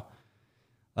 wow,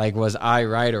 like, was I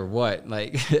right or what?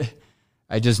 Like,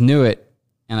 I just knew it.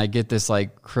 And I get this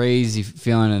like crazy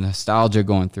feeling of nostalgia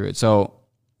going through it. So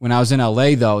when I was in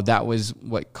LA, though, that was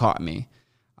what caught me.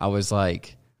 I was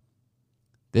like,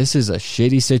 this is a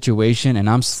shitty situation, and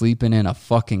I'm sleeping in a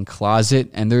fucking closet,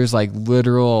 and there's like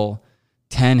literal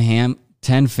 10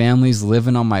 families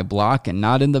living on my block and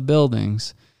not in the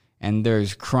buildings. And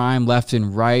there's crime left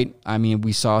and right. I mean,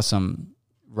 we saw some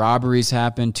robberies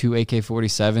happen, 2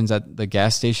 AK-47s at the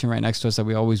gas station right next to us that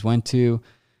we always went to.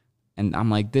 And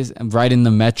I'm like, this, I'm right in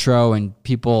the Metro, and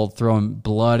people throwing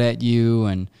blood at you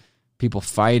and people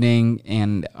fighting.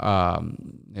 And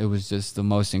it was just the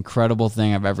most incredible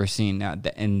thing I've ever seen. Now,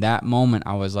 in that moment,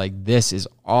 I was like, this is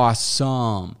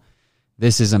awesome.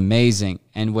 This is amazing.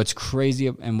 And what's crazy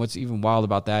and what's even wild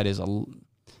about that is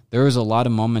there was a lot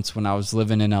of moments when I was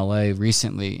living in LA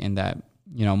recently in that,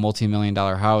 you know,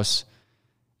 multi-million-dollar house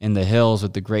in the hills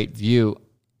with the great view.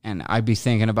 And I'd be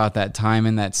thinking about that time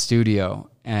in that studio.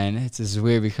 And it's just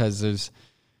weird because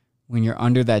when you're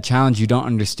under that challenge, you don't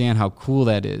understand how cool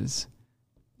that is.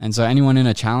 And so anyone in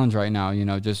a challenge right now, you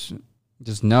know, just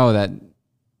know that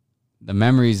the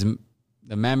memories,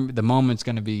 the moment's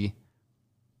going to be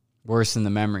worse than the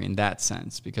memory in that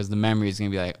sense, because the memory is going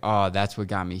to be like, oh, that's what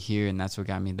got me here and that's what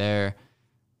got me there.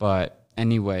 But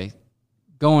anyway,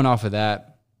 going off of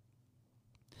that,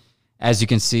 as you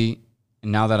can see,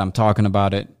 and now that I'm talking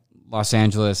about it, Los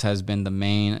Angeles has been the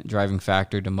main driving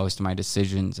factor to most of my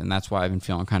decisions, and that's why I've been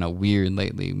feeling kind of weird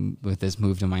lately with this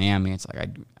move to Miami. It's like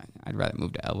I'd rather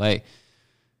move to LA.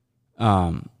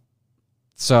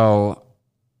 So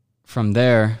from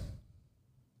there,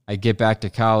 I get back to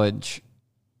college,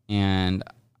 and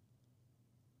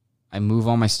I move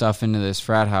all my stuff into this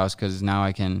frat house because now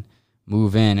I can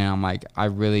move in, and I'm like, I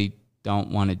really don't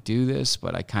want to do this,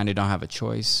 but I kind of don't have a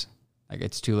choice. Like,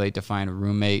 it's too late to find a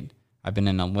roommate. I've been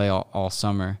in LA all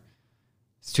summer.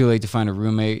 It's too late to find a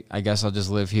roommate. I guess I'll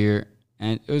just live here.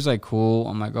 And it was like cool.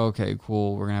 I'm like, okay,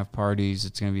 cool. We're going to have parties.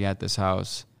 It's going to be at this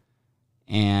house.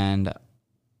 And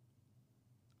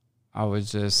I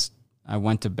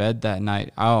went to bed that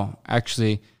night. Oh,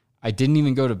 actually, I didn't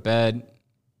even go to bed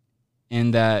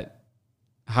in that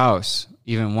house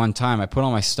even one time. I put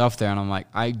all my stuff there, and I'm like,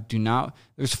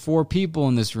 there's 4 people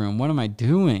in this room. What am I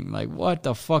doing? Like, what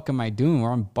the fuck am I doing?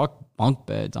 We're on bunk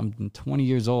beds. I'm 20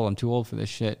 years old. I'm too old for this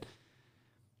shit.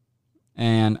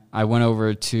 And I went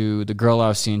over to the girl I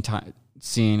was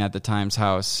seeing at the time's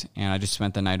house, and I just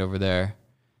spent the night over there.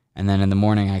 And then in the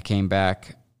morning, I came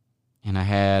back, and I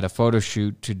had a photo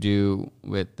shoot to do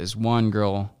with this one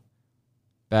girl,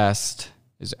 Best.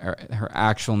 Her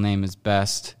actual name is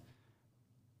Best.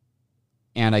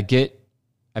 And I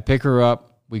pick her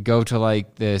up. We go to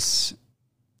like this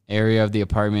area of the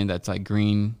apartment that's like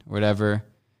green or whatever.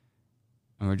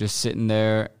 And we're just sitting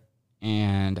there,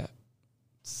 and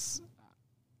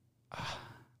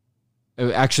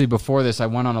actually before this, I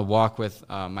went on a walk with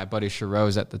my buddy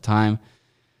Shiroz at the time.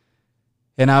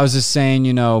 And I was just saying,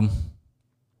 you know,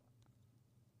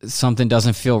 something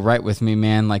doesn't feel right with me,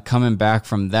 man. Like, coming back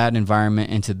from that environment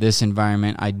into this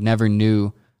environment, I never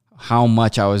knew how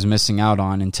much I was missing out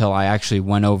on until I actually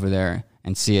went over there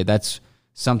and see it. That's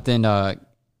something,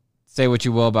 say what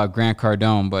you will about Grant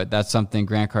Cardone, but that's something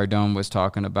Grant Cardone was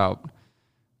talking about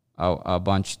a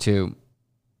bunch too.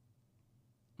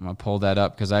 I'm going to pull that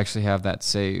up because I actually have that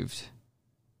saved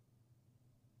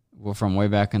from way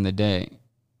back in the day.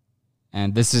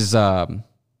 And this is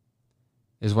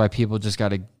is why people just got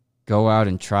to go out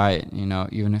and try it. You know,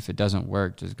 even if it doesn't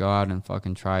work, just go out and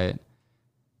fucking try it.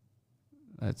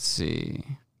 Let's see.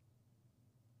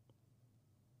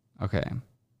 Okay.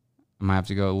 I might have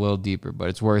to go a little deeper, but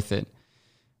it's worth it.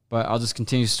 But I'll just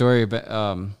continue the story. But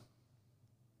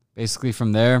basically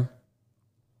from there,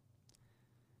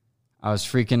 I was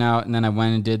freaking out, and then I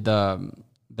went and did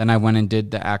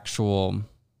the actual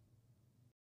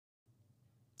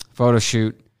photo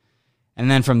shoot. And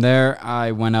then from there,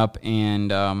 I went up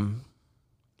and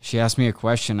she asked me a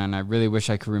question, and I really wish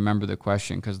I could remember the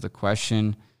question, because the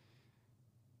question,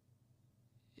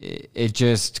 it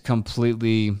just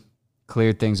completely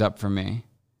cleared things up for me.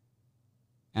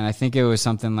 And I think it was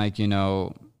something like, you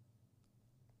know,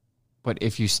 but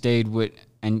if you stayed with,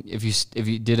 and if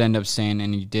you did end up staying,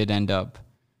 and you did end up,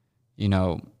 you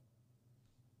know,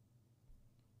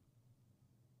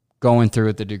 going through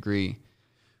with the degree,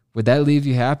 would that leave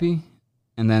you happy?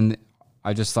 And then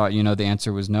I just thought, you know, the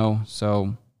answer was no.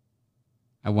 So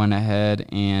I went ahead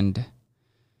and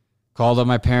called up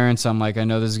my parents. I'm like, I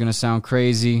know this is going to sound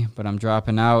crazy, but I'm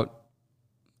dropping out.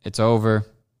 It's over.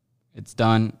 It's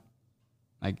done.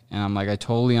 Like, and I'm like, I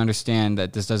totally understand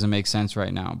that this doesn't make sense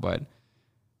right now, but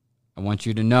I want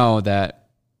you to know that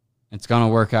it's going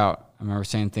to work out. I remember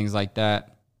saying things like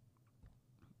that.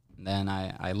 Then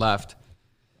I left.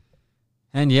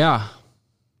 And yeah,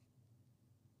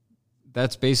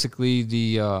 that's basically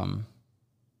the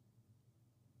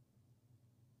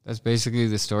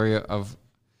story of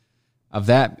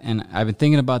that. And I've been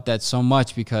thinking about that so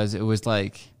much, because it was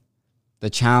like the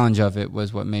challenge of it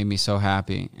was what made me so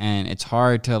happy. And it's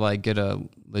hard to like get a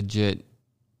legit,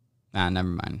 never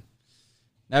mind.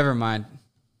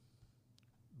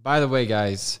 By the way,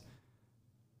 guys,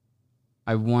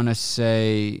 I want to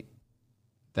say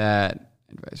that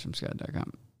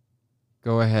advicefromscott.com.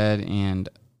 Go ahead and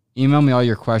email me all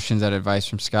your questions at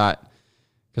advicefromscott,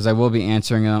 because I will be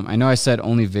answering them. I know I said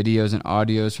only videos and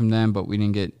audios from them, but we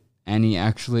didn't get any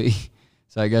actually.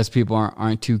 So I guess people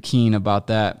aren't too keen about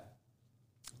that.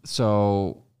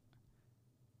 So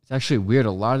it's actually weird.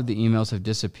 A lot of the emails have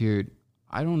disappeared.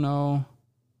 I don't know.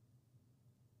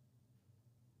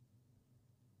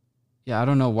 Yeah, I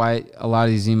don't know why a lot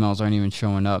of these emails aren't even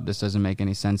showing up. This doesn't make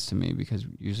any sense to me, because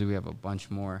usually we have a bunch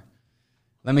more.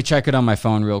 Let me check it on my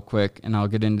phone real quick, and I'll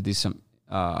get into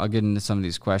I'll get into some of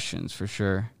these questions for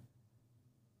sure.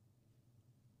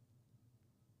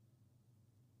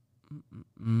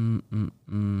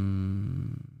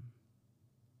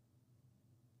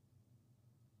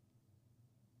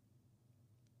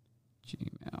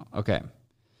 Gmail. Okay.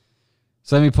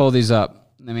 So let me pull these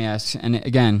up. Let me ask. And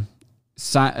again,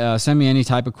 send me any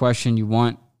type of question you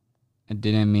want. I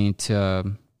didn't mean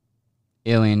to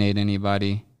alienate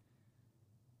anybody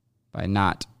by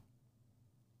not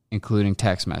including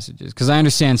text messages, because I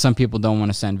understand some people don't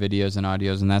want to send videos and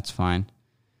audios, and that's fine.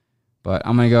 But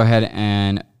I'm going to go ahead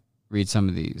and read some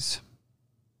of these.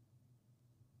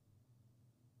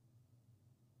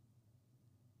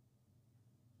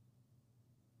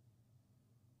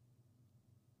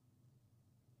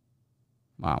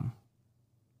 Wow.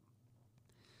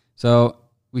 So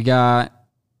we got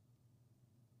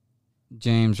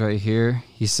James right here.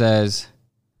 He says,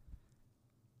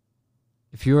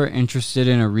 if you are interested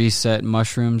in a reset,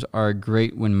 mushrooms are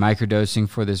great when microdosing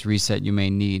for this reset you may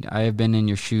need. I have been in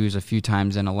your shoes a few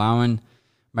times, and allowing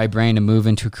my brain to move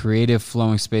into a creative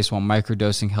flowing space while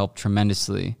microdosing helped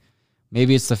tremendously.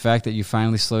 Maybe it's the fact that you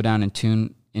finally slow down and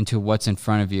tune into what's in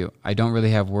front of you. I don't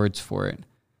really have words for it.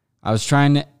 I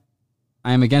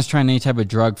am against trying any type of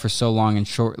drug for so long, and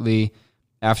shortly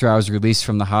after I was released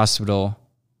from the hospital,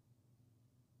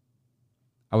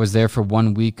 I was there for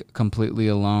 1 week completely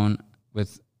alone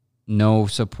with no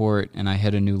support, and I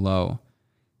hit a new low.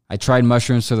 I tried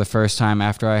mushrooms for the first time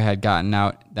after I had gotten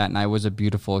out. That night was a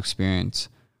beautiful experience,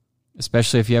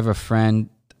 especially if you have a friend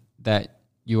that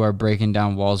you are breaking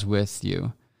down walls with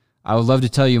you. I would love to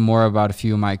tell you more about a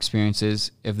few of my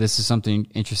experiences. If this is something you're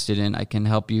interested in, I can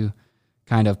help you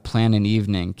kind of plan an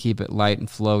evening, keep it light and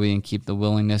flowy, and keep the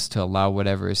willingness to allow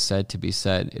whatever is said to be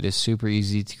said. It is super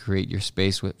easy to create your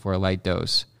space for a light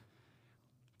dose.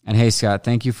 And hey, Scott,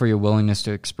 thank you for your willingness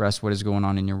to express what is going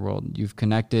on in your world. You've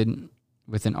connected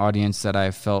with an audience that I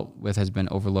have felt with has been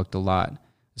overlooked a lot,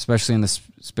 especially in the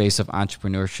space of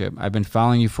entrepreneurship. I've been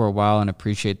following you for a while and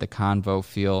appreciate the convo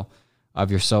feel of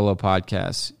your solo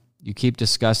podcast. You keep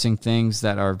discussing things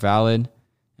that are valid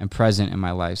and present in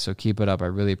my life, so keep it up. I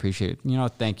really appreciate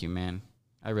it. Thank you, man.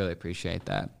 I really appreciate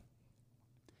that.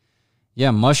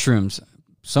 Yeah, mushrooms.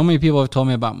 So many people have told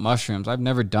me about mushrooms. I've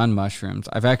never done mushrooms.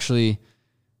 I've actually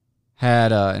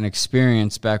had an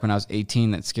experience back when I was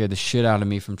 18 that scared the shit out of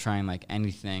me from trying like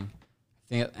anything.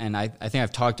 I think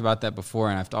I've talked about that before,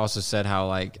 and I've also said how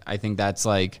like I think that's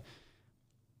like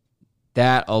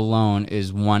that alone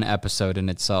is one episode in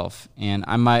itself, and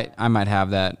I might have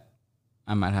that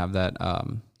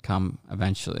come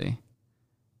eventually.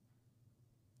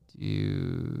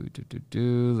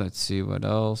 Let's see what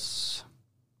else.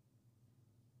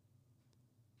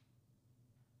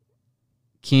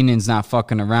 Keenan's not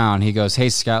fucking around. He goes, "Hey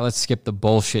Scott, let's skip the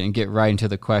bullshit and get right into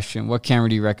the question. What camera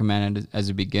do you recommend as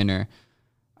a beginner?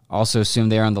 Also assume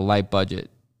they are on the light budget.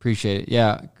 Appreciate it."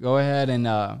 Yeah, go ahead and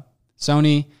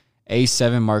Sony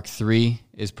A7 Mark III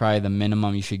is probably the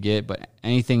minimum you should get, but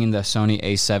anything in the Sony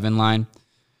A7 line,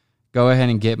 go ahead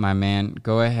and get, my man.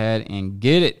 Go ahead and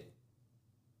get it.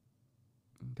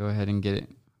 Go ahead and get it.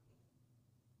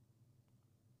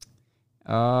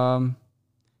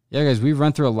 Yeah, guys, we've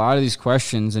run through a lot of these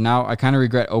questions, and now I kind of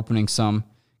regret opening some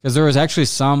because there was actually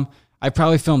some. I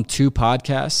probably filmed 2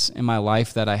 podcasts in my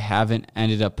life that I haven't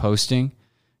ended up posting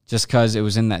just because it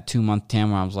was in that 2-month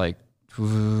time where I was like,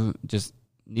 just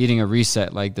needing a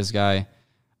reset like this guy.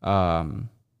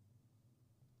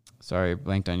 Sorry, I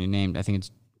blanked on your name. I think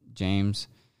it's James.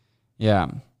 Yeah,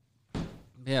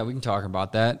 we can talk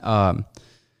about that.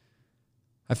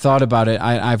 I've thought about it.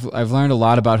 I've learned a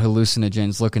lot about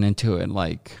hallucinogens looking into it,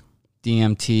 like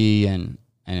DMT and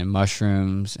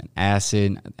mushrooms and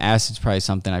acid. Acid's probably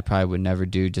something I probably would never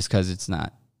do just because it's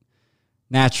not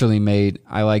naturally made.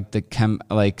 I like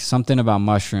like something about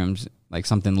mushrooms, like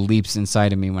something leaps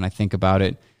inside of me when I think about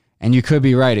it. And you could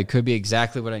be right. It could be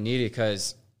exactly what I needed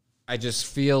because I just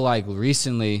feel like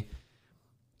recently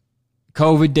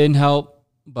COVID didn't help,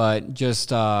 but just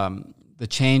the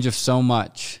change of so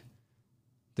much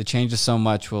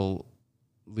will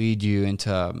lead you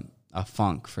into a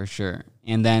funk for sure.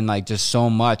 And then like just so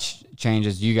much change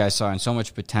as you guys saw, and so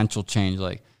much potential change,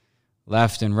 like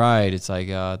left and right. It's like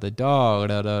the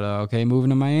dog, okay, moving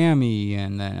to Miami,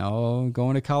 and then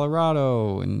going to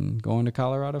Colorado, and going to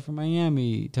Colorado from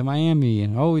Miami to Miami,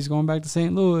 and he's going back to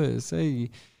St. Louis, hey,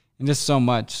 and just so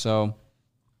much. So,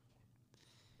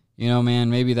 man,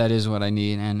 maybe that is what I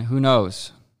need, and who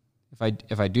knows?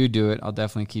 If I do it, I'll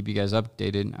definitely keep you guys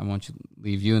updated. I won't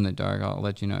leave you in the dark. I'll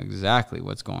let you know exactly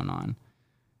what's going on.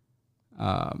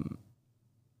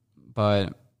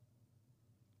 But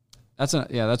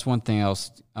that's one thing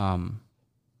else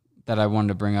that I wanted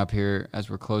to bring up here as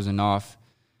we're closing off.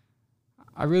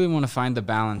 I really want to find the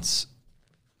balance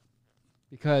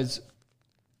because,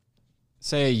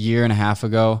 say, a year and a half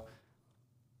ago,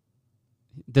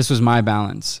 this was my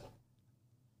balance.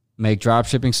 Make drop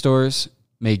shipping stores,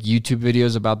 make YouTube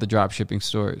videos about the drop shipping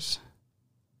stores.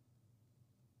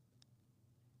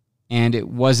 And it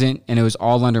was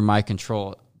all under my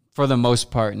control for the most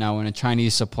part. Now, when a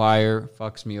Chinese supplier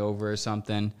fucks me over or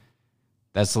something,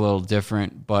 that's a little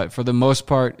different. But for the most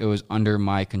part, it was under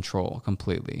my control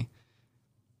completely.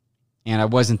 And I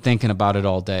wasn't thinking about it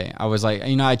all day. I was like,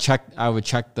 I would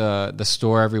check the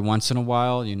store every once in a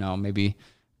while, maybe a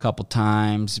couple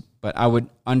times. But I would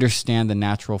understand the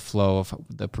natural flow of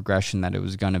the progression that it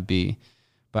was going to be.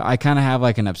 But I kind of have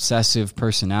like an obsessive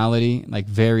personality, like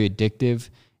very addictive.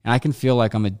 And I can feel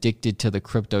like I'm addicted to the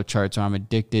crypto charts, or I'm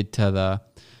addicted to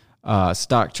the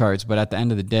stock charts. But at the end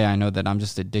of the day, I know that I'm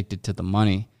just addicted to the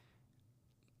money.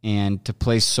 And to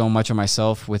place so much of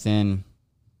myself within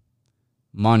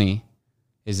money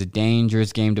is a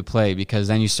dangerous game to play, because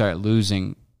then you start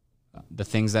losing the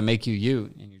things that make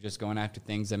you, and you're just going after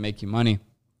things that make you money.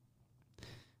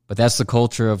 But that's the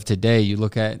culture of today. You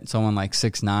look at someone like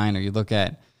 6ix9ine, or you look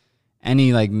at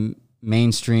any like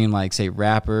mainstream, like say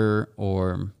rapper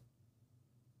or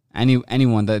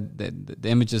anyone that the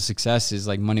image of success is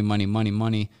like money,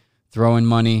 throwing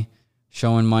money,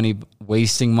 showing money,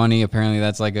 wasting money. Apparently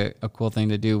that's like a cool thing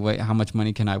to do. Wait, how much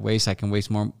money can I waste? I can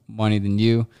waste more money than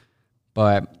you.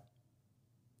 But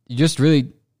you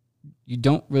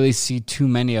don't really see too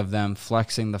many of them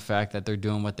flexing the fact that they're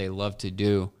doing what they love to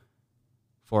do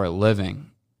for a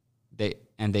living.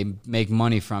 They make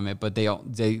money from it, but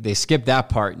they skip that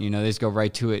part. They just go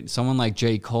right to it. Someone like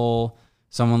J. Cole,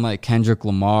 someone like Kendrick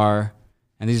Lamar,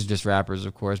 and these are just rappers,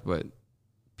 of course, but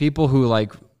people who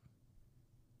like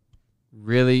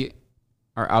really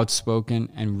are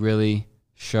outspoken and really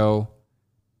show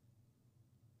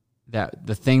that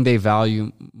the thing they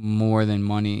value more than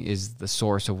money is the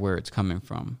source of where it's coming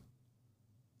from.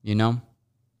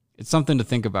 It's something to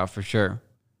think about for sure.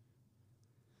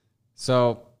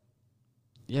 So,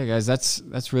 yeah, guys,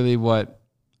 that's really what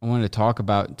I wanted to talk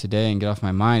about today and get off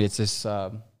my mind. It's this,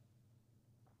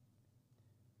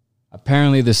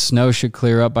 apparently the snow should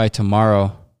clear up by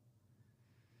tomorrow.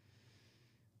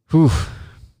 Whew.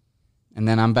 And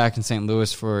then I'm back in St.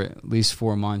 Louis for at least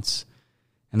 4 months.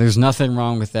 And there's nothing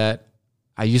wrong with that.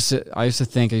 I used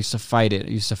to fight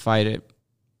it.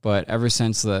 But ever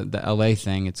since the LA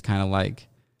thing, it's kind of like,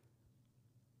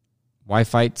 why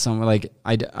fight somewhere? Like,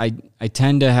 I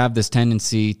tend to have this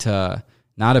tendency to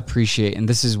not appreciate, and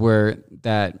this is where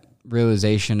that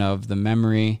realization of the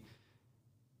memory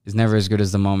is never as good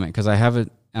as the moment. Because I have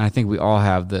it, and I think we all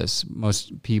have this,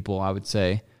 most people, I would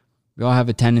say, we all have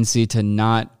a tendency to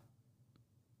not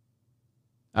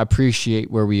appreciate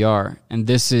where we are. And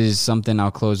this is something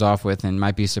I'll close off with and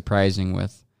might be surprising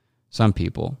with some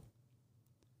people.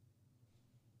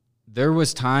 There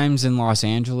was times in Los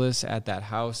Angeles at that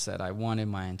house that I wanted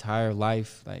my entire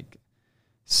life. Like,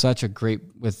 such a great,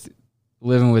 with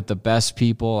living with the best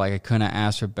people. Like, I couldn't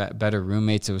ask for better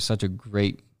roommates. It was such a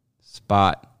great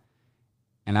spot.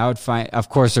 And I would find, of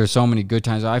course, there's so many good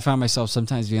times. I found myself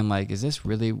sometimes being like, is this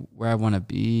really where I want to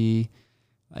be?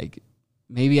 Like,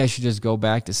 maybe I should just go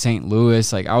back to St.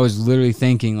 Louis. Like, I was literally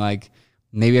thinking, like,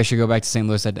 maybe I should go back to St.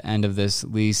 Louis at the end of this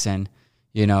lease and,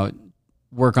 you know,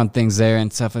 work on things there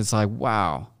and stuff. It's like,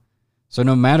 wow. So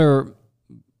no matter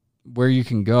where you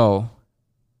can go,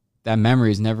 that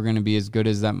memory is never going to be as good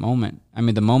as that moment. I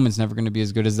mean, the moment's never going to be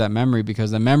as good as that memory,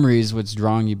 because the memory is what's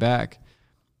drawing you back.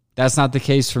 That's not the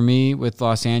case for me with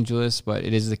Los Angeles, but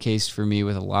it is the case for me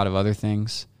with a lot of other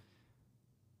things.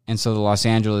 And so the Los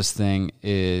Angeles thing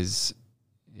is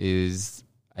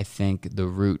I think the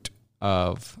root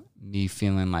of me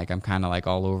feeling like I'm kind of like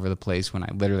all over the place when I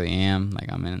literally am.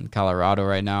 Like, I'm in Colorado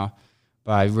right now,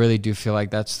 but I really do feel like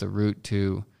that's the root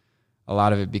to a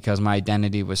lot of it, because my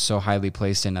identity was so highly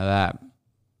placed into that.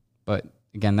 But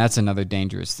again, that's another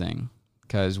dangerous thing,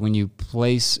 because when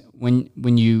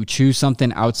you choose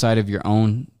something outside of your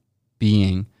own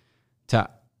being to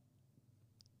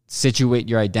situate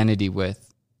your identity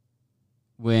with,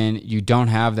 when you don't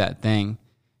have that thing,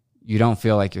 you don't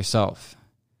feel like yourself.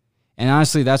 And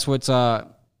honestly, that's what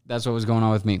was going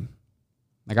on with me.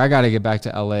 Like, I got to get back to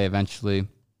LA eventually,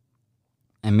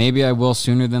 and maybe I will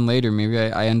sooner than later. Maybe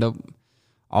I end up,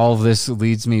 all of this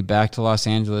leads me back to Los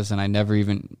Angeles, and I never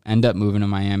even end up moving to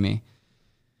Miami.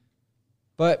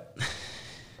 But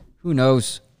who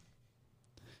knows?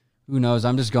 Who knows?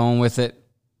 I'm just going with it,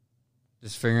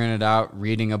 just figuring it out,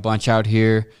 reading a bunch out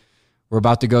here. We're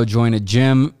about to go join a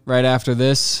gym right after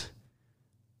this.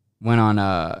 Went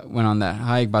on that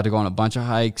hike, about to go on a bunch of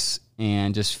hikes,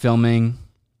 and just filming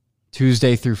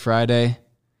Tuesday through Friday,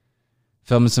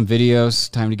 filming some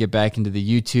videos. Time to get back into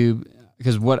the YouTube,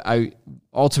 because what I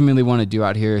ultimately want to do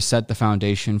out here is set the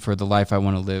foundation for the life I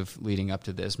want to live leading up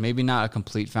to this. Maybe not a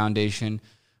complete foundation,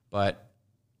 but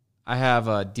I have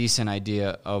a decent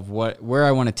idea of where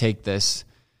I want to take this,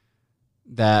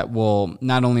 that will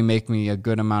not only make me a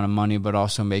good amount of money, but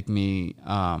also make me,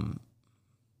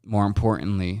 more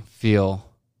importantly, feel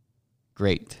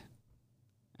great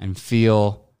and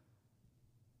feel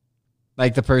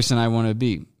like the person I want to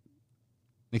be.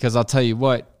 Because I'll tell you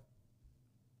what,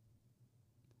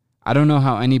 I don't know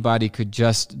how anybody could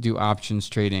just do options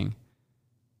trading.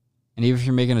 And even if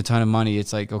you're making a ton of money,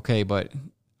 it's like, okay, but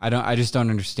I just don't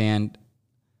understand.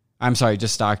 I'm sorry,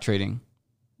 just stock trading,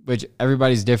 which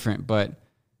everybody's different, but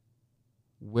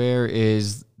where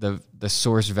is the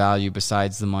source value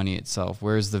besides the money itself?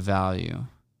 Where's the value?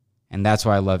 And that's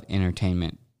why I love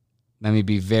entertainment. Let me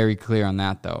be very clear on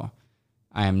that, though.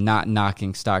 I am not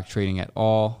knocking stock trading at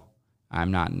all. I'm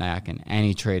not knocking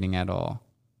any trading at all.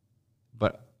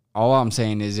 But all I'm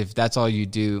saying is, if that's all you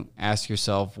do, ask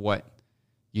yourself what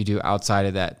you do outside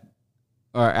of that.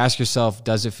 Or ask yourself,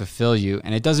 does it fulfill you?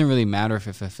 And it doesn't really matter if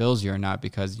it fulfills you or not,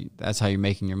 because that's how you're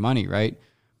making your money, right?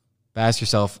 But ask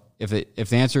yourself, if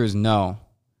the answer is no,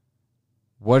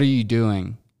 what are you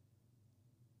doing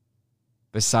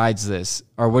besides this?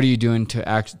 Or what are you doing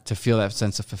to feel that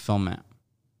sense of fulfillment?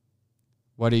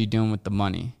 What are you doing with the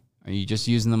money? Are you just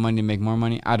using the money to make more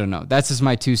money? I don't know. That's just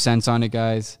my 2 cents on it,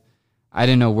 guys. I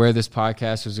didn't know where this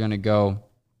podcast was going to go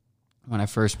when I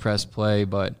first pressed play,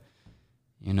 but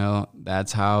you know,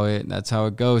 that's how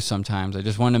it goes sometimes. I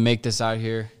just wanted to make this out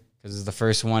here because it's the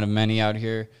first one of many out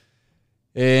here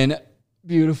in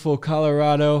beautiful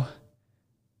Colorado.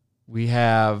 We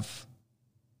have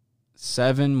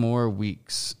 7 more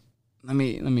weeks. Let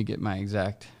me get my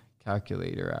exact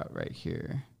calculator out right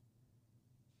here.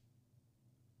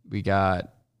 We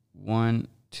got 1,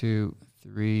 2,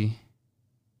 3.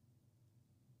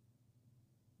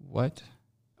 What?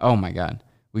 Oh my God.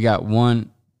 We got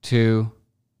 1, 2,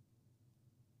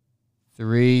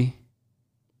 3,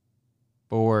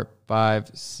 4,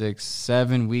 5, 6,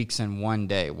 7 weeks and 1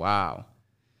 day. Wow.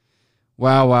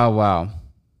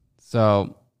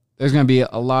 So there's going to be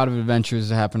a lot of adventures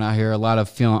that happen out here, a lot of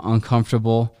feeling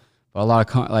uncomfortable, but a lot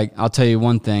of, like, I'll tell you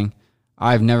one thing.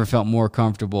 I've never felt more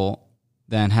comfortable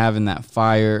than having that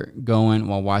fire going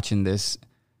while watching this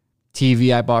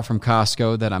TV I bought from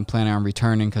Costco that I'm planning on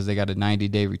returning because they got a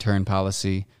 90-day return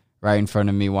policy right in front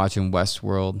of me, watching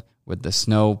Westworld with the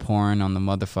snow pouring on the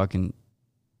motherfucking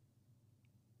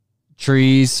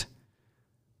trees.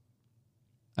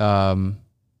 So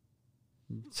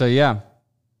yeah,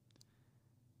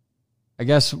 I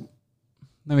guess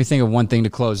let me think of one thing to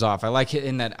close off. I like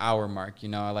hitting that hour mark,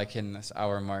 I like hitting this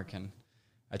hour mark, and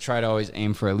I try to always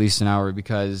aim for at least an hour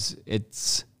because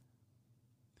it's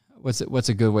what's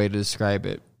a good way to describe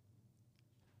it?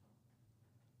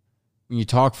 When you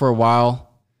talk for a while,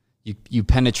 you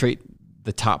penetrate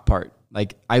the top part.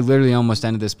 Like, I literally almost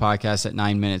ended this podcast at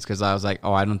 9 minutes because I was like,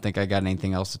 I don't think I got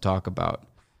anything else to talk about.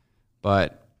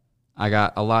 But I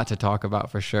got a lot to talk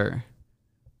about for sure.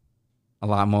 A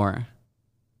lot more.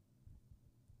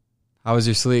 How was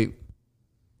your sleep?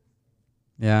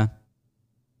 Yeah,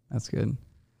 that's good.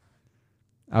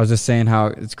 I was just saying how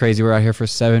it's crazy. We're out here for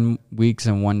 7 weeks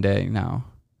and 1 day now.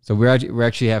 So we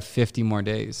actually have 50 more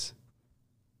days.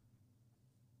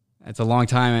 It's a long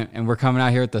time, and we're coming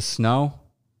out here with the snow.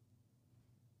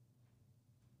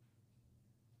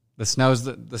 The snow's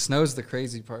the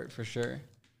crazy part for sure.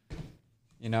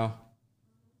 The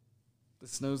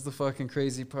snow's the fucking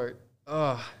crazy part.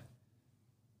 Oh,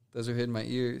 those are hitting my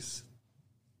ears.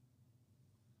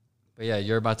 But yeah,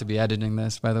 you're about to be editing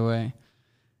this, by the way.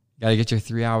 You gotta get your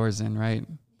 3 hours in, right?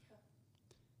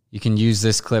 You can use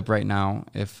this clip right now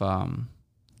if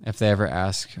they ever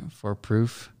ask for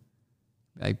proof.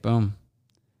 Like, boom.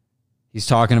 He's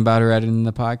talking about her editing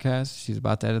the podcast. She's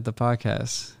about to edit the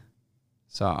podcast.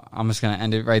 So I'm just gonna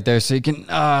end it right there so you can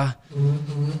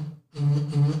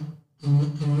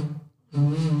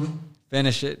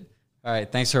finish it. All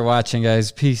right, thanks for watching,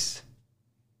 guys. Peace.